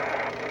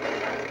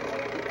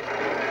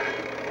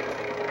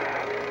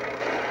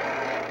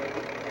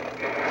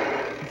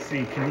 Let's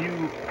see, can you...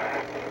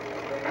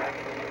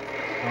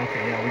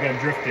 Okay, yeah, we got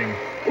drifting.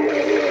 We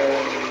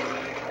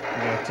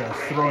got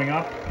throwing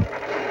up.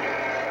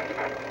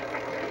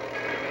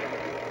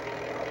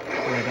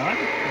 Right on,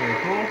 very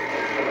cool.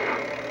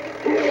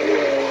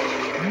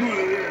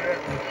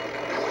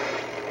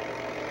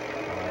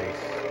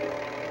 Nice.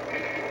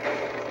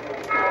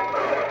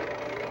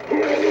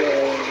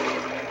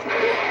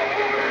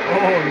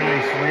 Oh,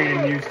 nice.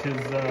 Raiden used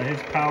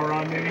his power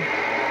on me.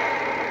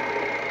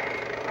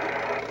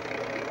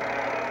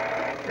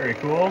 Very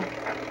cool.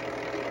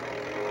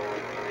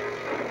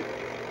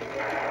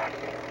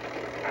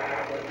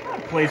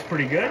 That plays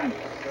pretty good.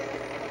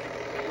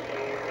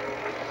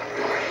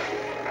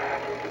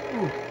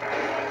 Ooh.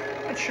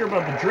 Not sure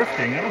about the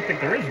drifting. I don't think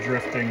there is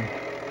drifting.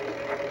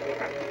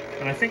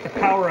 And I think the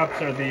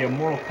power-ups are the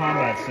Mortal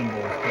Kombat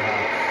symbols,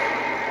 perhaps.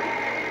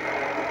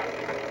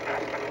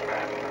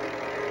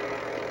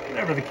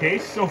 Whatever the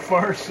case, so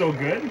far so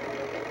good.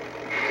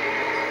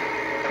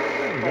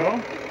 There we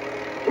go.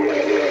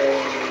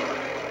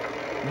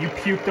 You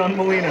puked on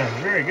Melina.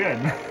 Very good.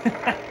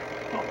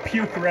 Oh,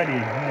 puke ready.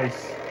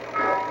 Nice.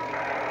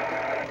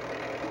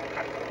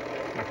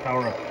 The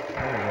power-up.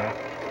 There we go.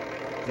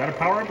 Is that a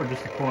power-up or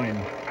just a coin?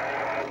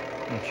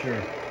 Not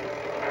sure.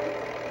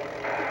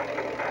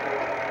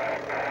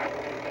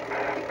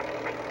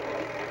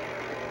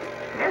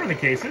 Whatever the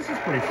case, this is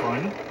pretty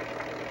fun.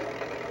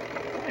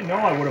 I know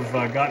I would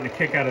have gotten a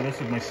kick out of this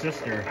with my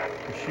sister,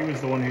 because she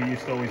was the one who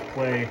used to always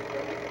play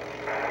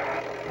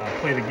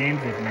the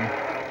games with me.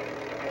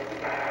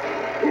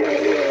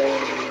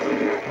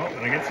 Oh,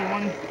 did I get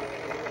someone?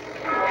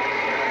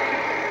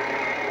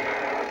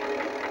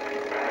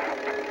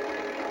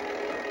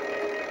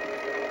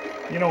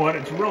 You know what?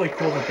 It's really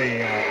cool that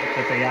they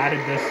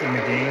added this in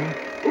the game.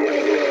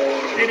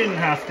 They didn't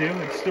have to.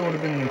 It still would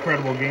have been an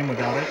incredible game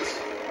without it.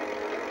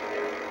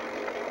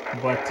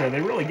 But they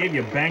really gave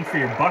you a bang for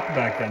your buck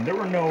back then. There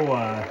were no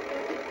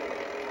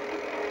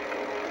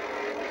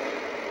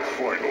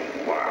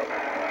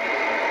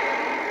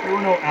there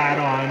were no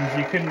add-ons.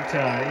 You couldn't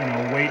you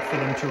know, wait for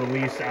them to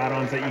release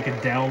add-ons that you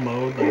could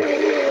download.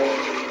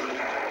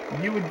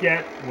 Like, you would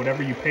get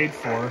whatever you paid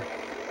for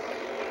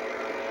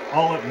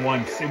all at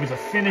once. It was a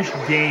finished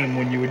game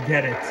when you would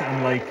get it,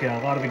 unlike a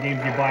lot of the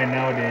games you buy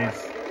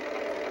nowadays,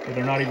 where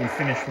they're not even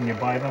finished when you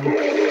buy them.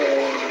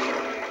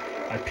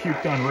 I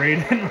puked on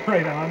Raiden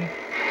right on.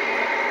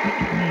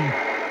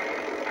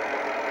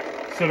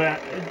 So that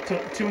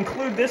to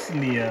include this in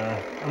the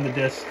on the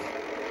disc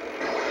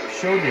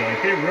showed you,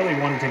 like, they really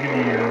wanted to give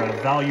you your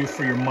value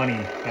for your money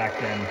back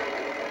then.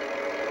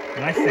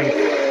 And I think,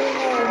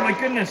 oh my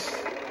goodness.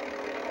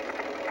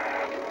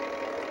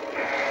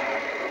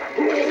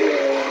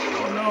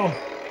 Oh no.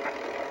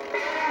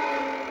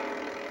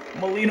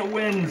 Molina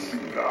wins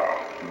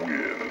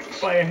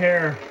by a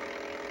hair.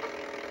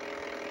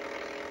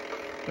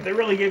 But they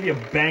really gave you a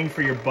bang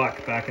for your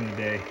buck back in the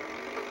day.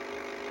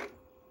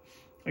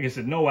 Like I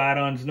said, no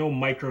add-ons, no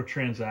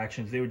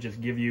microtransactions. They would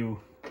just give you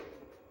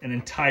an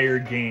entire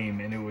game,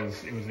 and it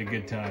was a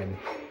good time.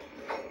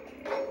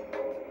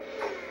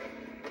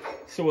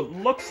 So it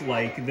looks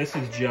like this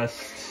is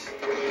just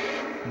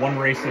one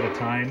race at a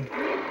time.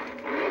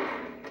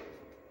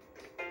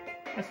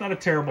 That's not a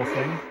terrible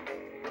thing.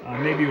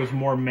 Maybe it was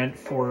more meant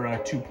for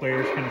 2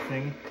 players kind of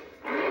thing.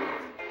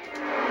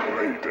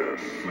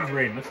 Who's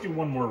Raiden? Let's do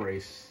one more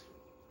race.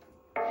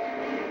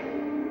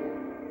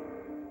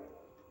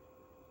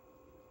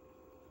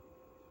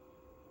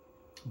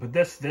 But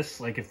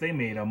this, like, if they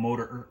made a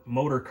Motor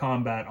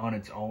Kombat on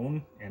its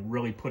own and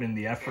really put in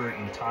the effort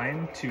and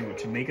time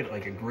to make it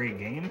like a great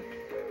game,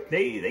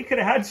 they could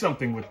have had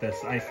something with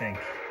this, I think.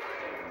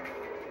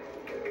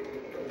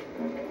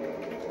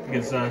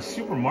 Because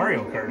Super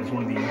Mario Kart is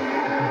one of the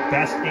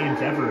best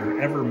games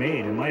ever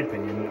made, in my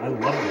opinion. I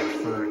loved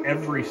it for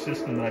every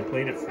system that I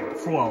played it for.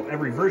 Well,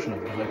 every version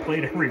of it. I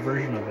played every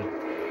version of it,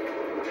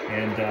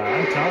 and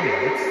I'm telling you,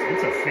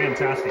 it's a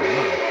fantastic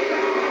game.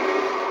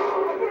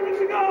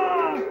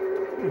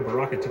 Ooh,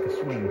 Baraka took a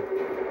swing.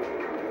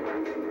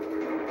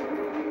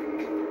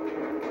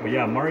 But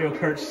yeah, Mario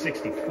Kart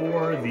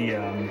 64.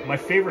 My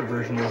favorite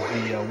version was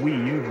the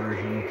Wii U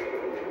version.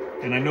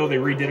 And I know they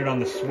redid it on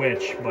the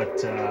Switch,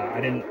 but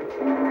I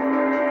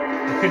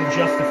couldn't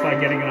justify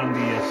getting it on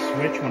the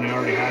Switch when I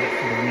already had it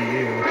for the Wii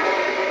U.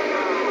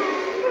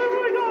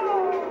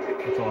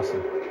 That's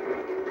awesome.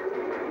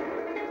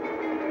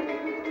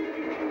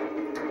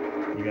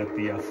 You got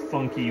the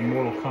funky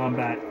Mortal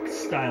Kombat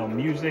style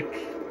music.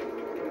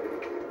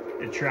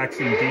 The track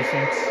seemed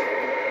decent.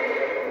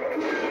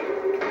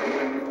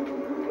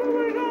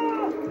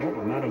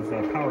 Oh, I'm out of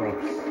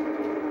power-ups.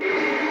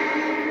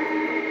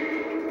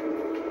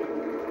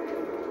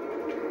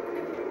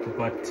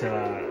 But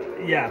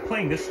yeah,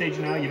 playing this stage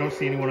now, you don't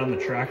see anyone on the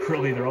track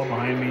really. They're all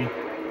behind me.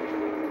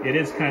 It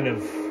is kind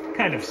of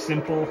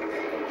simple.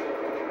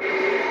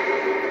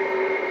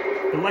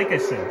 But like I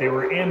said, they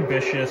were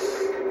ambitious.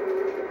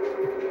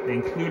 They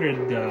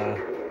included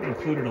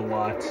a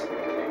lot.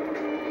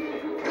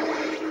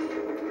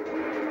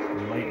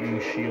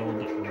 Lightning shield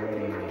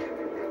ready.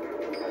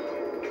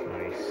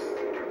 Nice.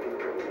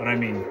 But I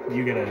mean,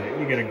 you get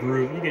a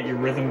groove, you get your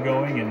rhythm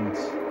going, and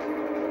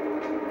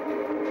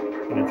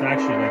it's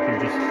actually like you're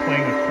just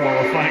playing a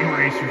qualifying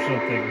race or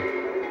something.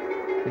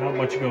 Not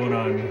much going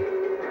on.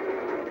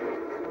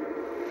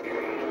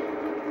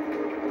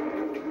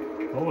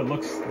 Oh, it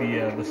looks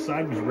the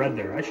side was red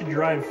there. I should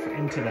drive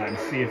into that and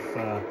see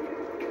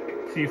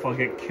if I'll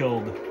get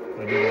killed if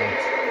I do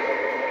that.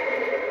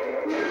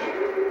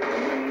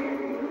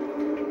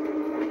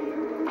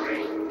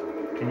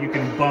 And you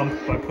can bump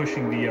by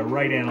pushing the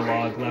right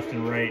analog, left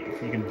and right.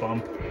 You can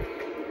bump.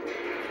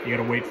 You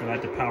gotta wait for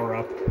that to power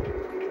up.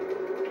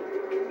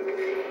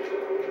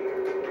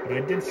 But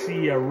I did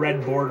see a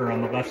red border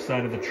on the left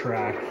side of the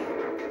track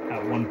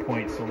at one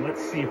point, so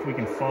let's see if we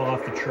can fall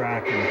off the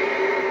track and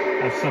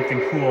have something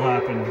cool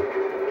happen.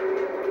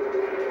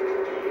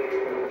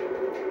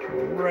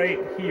 Right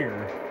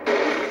here.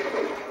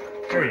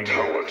 There you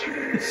go.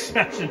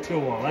 Smash into a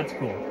wall, that's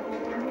cool.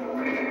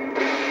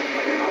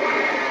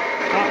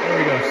 Oh, there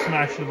we go,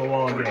 smash into the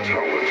wall again. I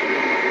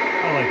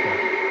like that.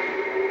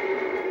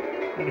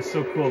 That is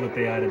so cool that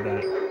they added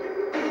that.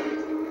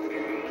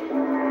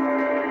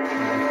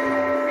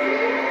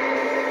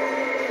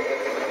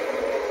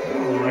 A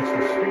little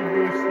extra speed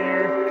boost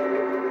there.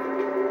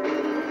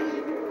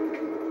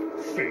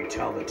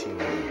 Fatality.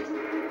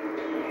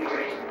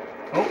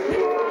 Oh!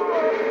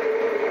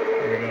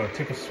 There we go,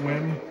 took a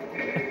swim.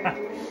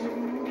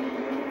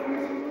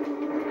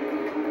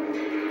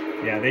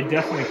 Yeah, they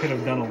definitely could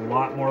have done a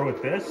lot more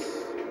with this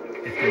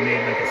if they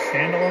made like a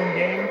standalone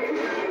game.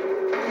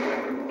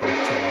 But,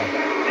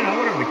 you know,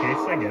 whatever the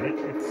case, I get it.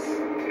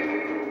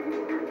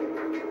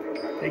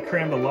 They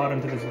crammed a lot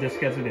into this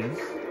disc as it is.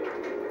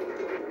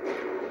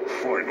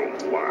 Final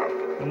lap.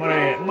 And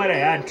might I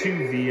add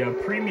too, the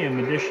Premium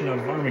Edition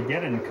of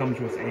Armageddon comes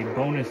with a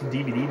bonus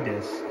DVD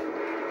disc.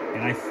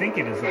 And I think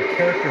it is a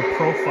character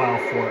profile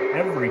for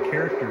every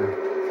character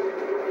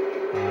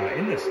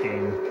in this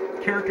game.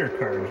 Character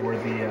cards where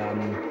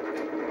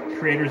the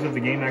creators of the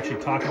game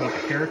actually talk about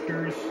the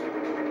characters.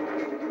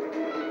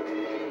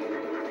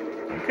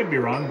 I could be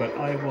wrong, but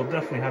I will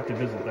definitely have to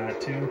visit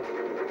that too.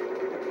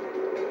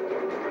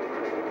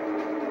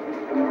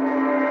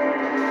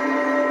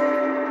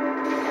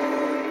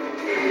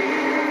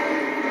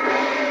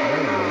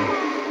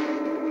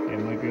 They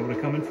might be able to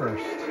come in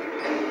first.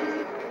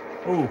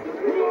 Ooh,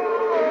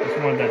 just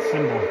wanted that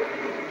symbol.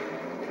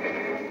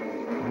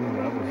 Ooh,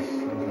 that was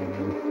not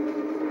good.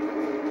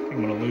 I'm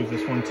gonna lose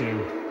this one too.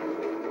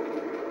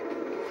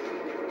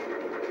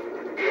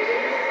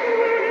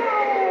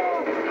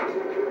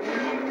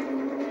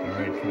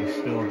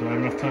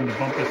 time to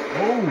bump this.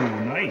 Oh,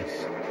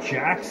 nice.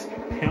 Jax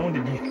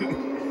pounded you.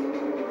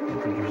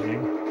 That's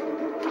interesting.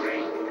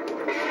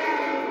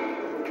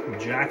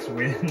 Jax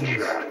wins.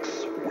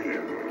 Jax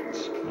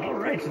wins. All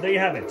right, so there you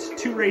have it.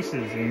 2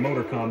 races in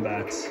Motor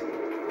Kombat.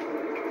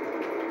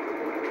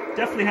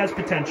 Definitely has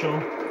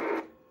potential,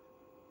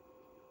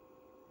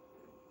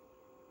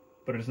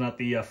 but it's not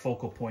the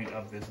focal point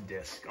of this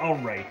disc. All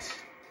right,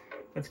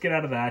 let's get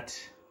out of that.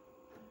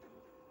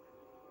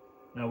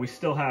 Now we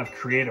still have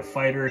Creative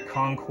Fighter,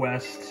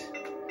 Conquest,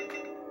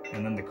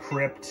 and then the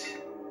Crypt.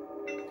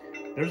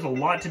 There's a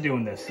lot to do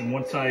in this, and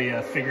once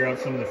I figure out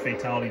some of the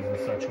fatalities and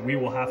such, we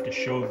will have to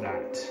show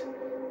that.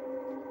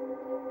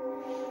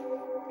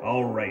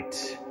 All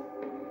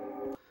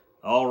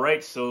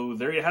right, so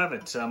there you have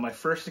it. My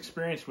first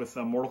experience with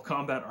Mortal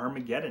Kombat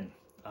Armageddon.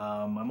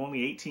 I'm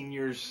only 18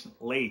 years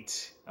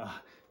late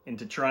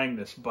into trying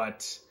this,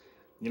 but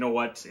you know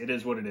what? It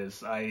is what it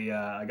is.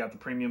 I got the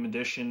Premium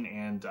Edition,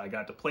 and I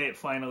got to play it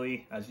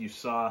finally, as you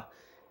saw.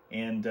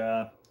 And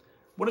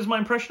what is my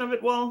impression of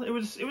it? Well, it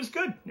was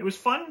good. It was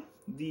fun.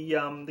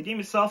 The game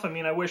itself, I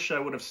mean, I wish I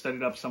would have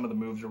studied up some of the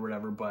moves or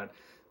whatever, but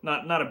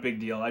not a big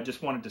deal. I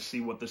just wanted to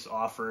see what this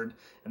offered,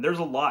 and there's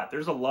a lot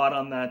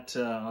on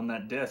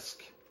that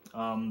disc.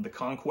 The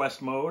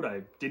Conquest mode,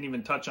 I didn't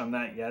even touch on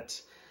that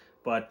yet,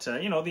 but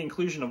you know, the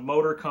inclusion of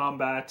Motor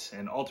Kombat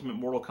and Ultimate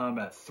Mortal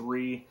Kombat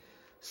 3,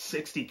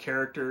 60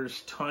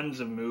 characters, tons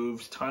of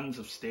moves, tons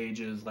of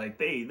stages. Like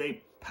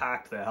they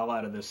packed the hell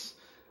out of this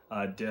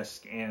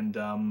disc, and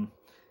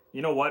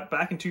you know what?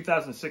 Back in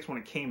 2006 when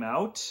it came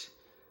out,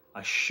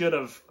 I should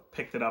have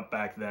picked it up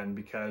back then,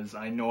 because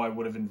I know I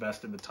would have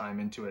invested the time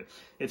into it.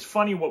 It's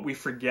funny what we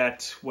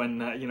forget when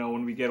you know,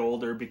 when we get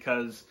older,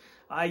 because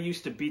I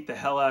used to beat the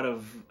hell out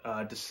of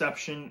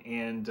Deception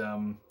and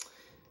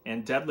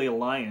Deadly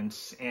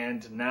Alliance,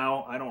 and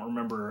now I don't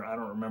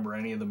remember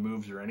any of the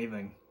moves or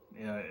anything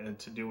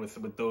to do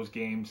with those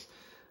games.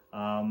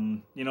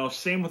 You know,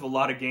 same with a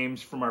lot of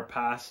games from our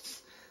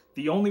pasts.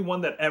 The only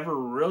one that ever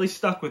really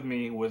stuck with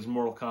me was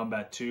Mortal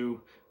Kombat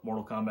 2,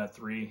 Mortal Kombat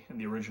 3,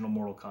 and the original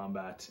Mortal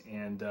Kombat.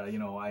 And you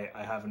know, I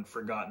haven't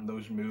forgotten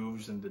those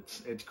moves, and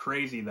it's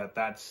crazy that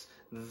that's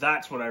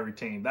what I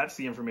retained. That's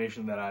the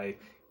information that I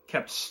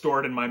kept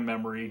stored in my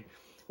memory.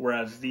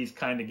 Whereas these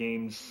kind of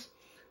games,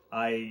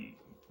 I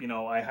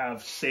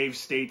have save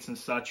states and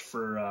such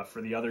for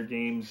the other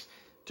games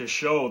to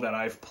show that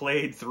I've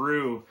played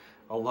through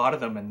a lot of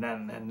them, and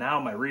now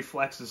my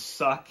reflexes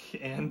suck,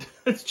 and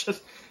it's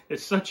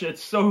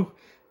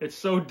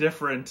so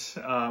different.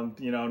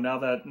 You know, now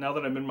that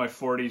I'm in my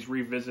 40s,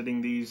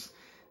 revisiting these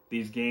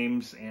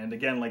games, and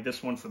again, like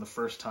this one for the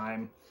first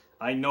time,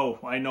 I know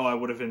I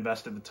would have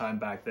invested the time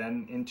back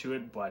then into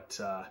it, but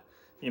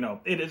you know,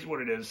 it is what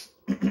it is.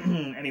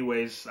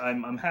 Anyways,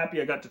 I'm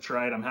happy I got to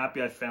try it. I'm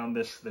happy I found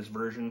this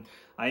version.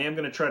 I am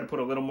going to try to put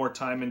a little more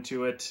time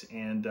into it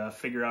and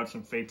figure out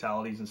some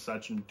fatalities and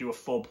such, and do a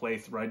full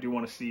playthrough. I do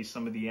want to see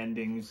some of the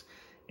endings,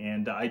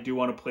 and I do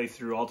want to play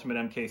through Ultimate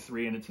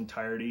MK3 in its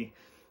entirety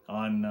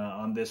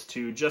on this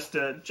too, just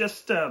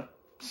to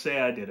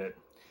say I did it.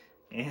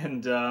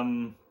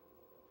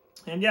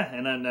 And yeah,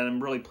 and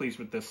I'm really pleased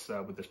with this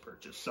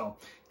purchase. So,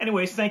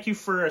 anyways, thank you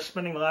for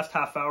spending the last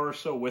half hour or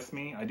so with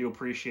me. I do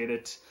appreciate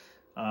it.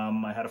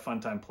 I had a fun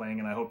time playing,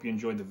 and I hope you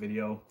enjoyed the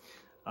video.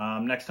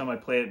 Next time I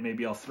play it,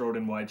 maybe I'll throw it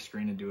in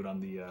widescreen and do it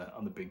on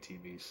the big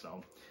TV.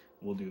 So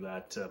we'll do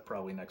that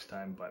probably next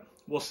time, but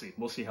we'll see.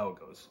 We'll see how it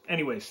goes.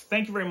 Anyways,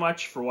 thank you very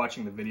much for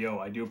watching the video.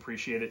 I do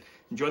appreciate it.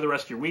 Enjoy the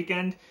rest of your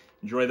weekend.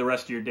 Enjoy the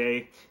rest of your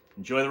day.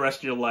 Enjoy the rest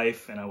of your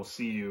life, and I will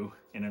see you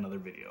in another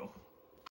video.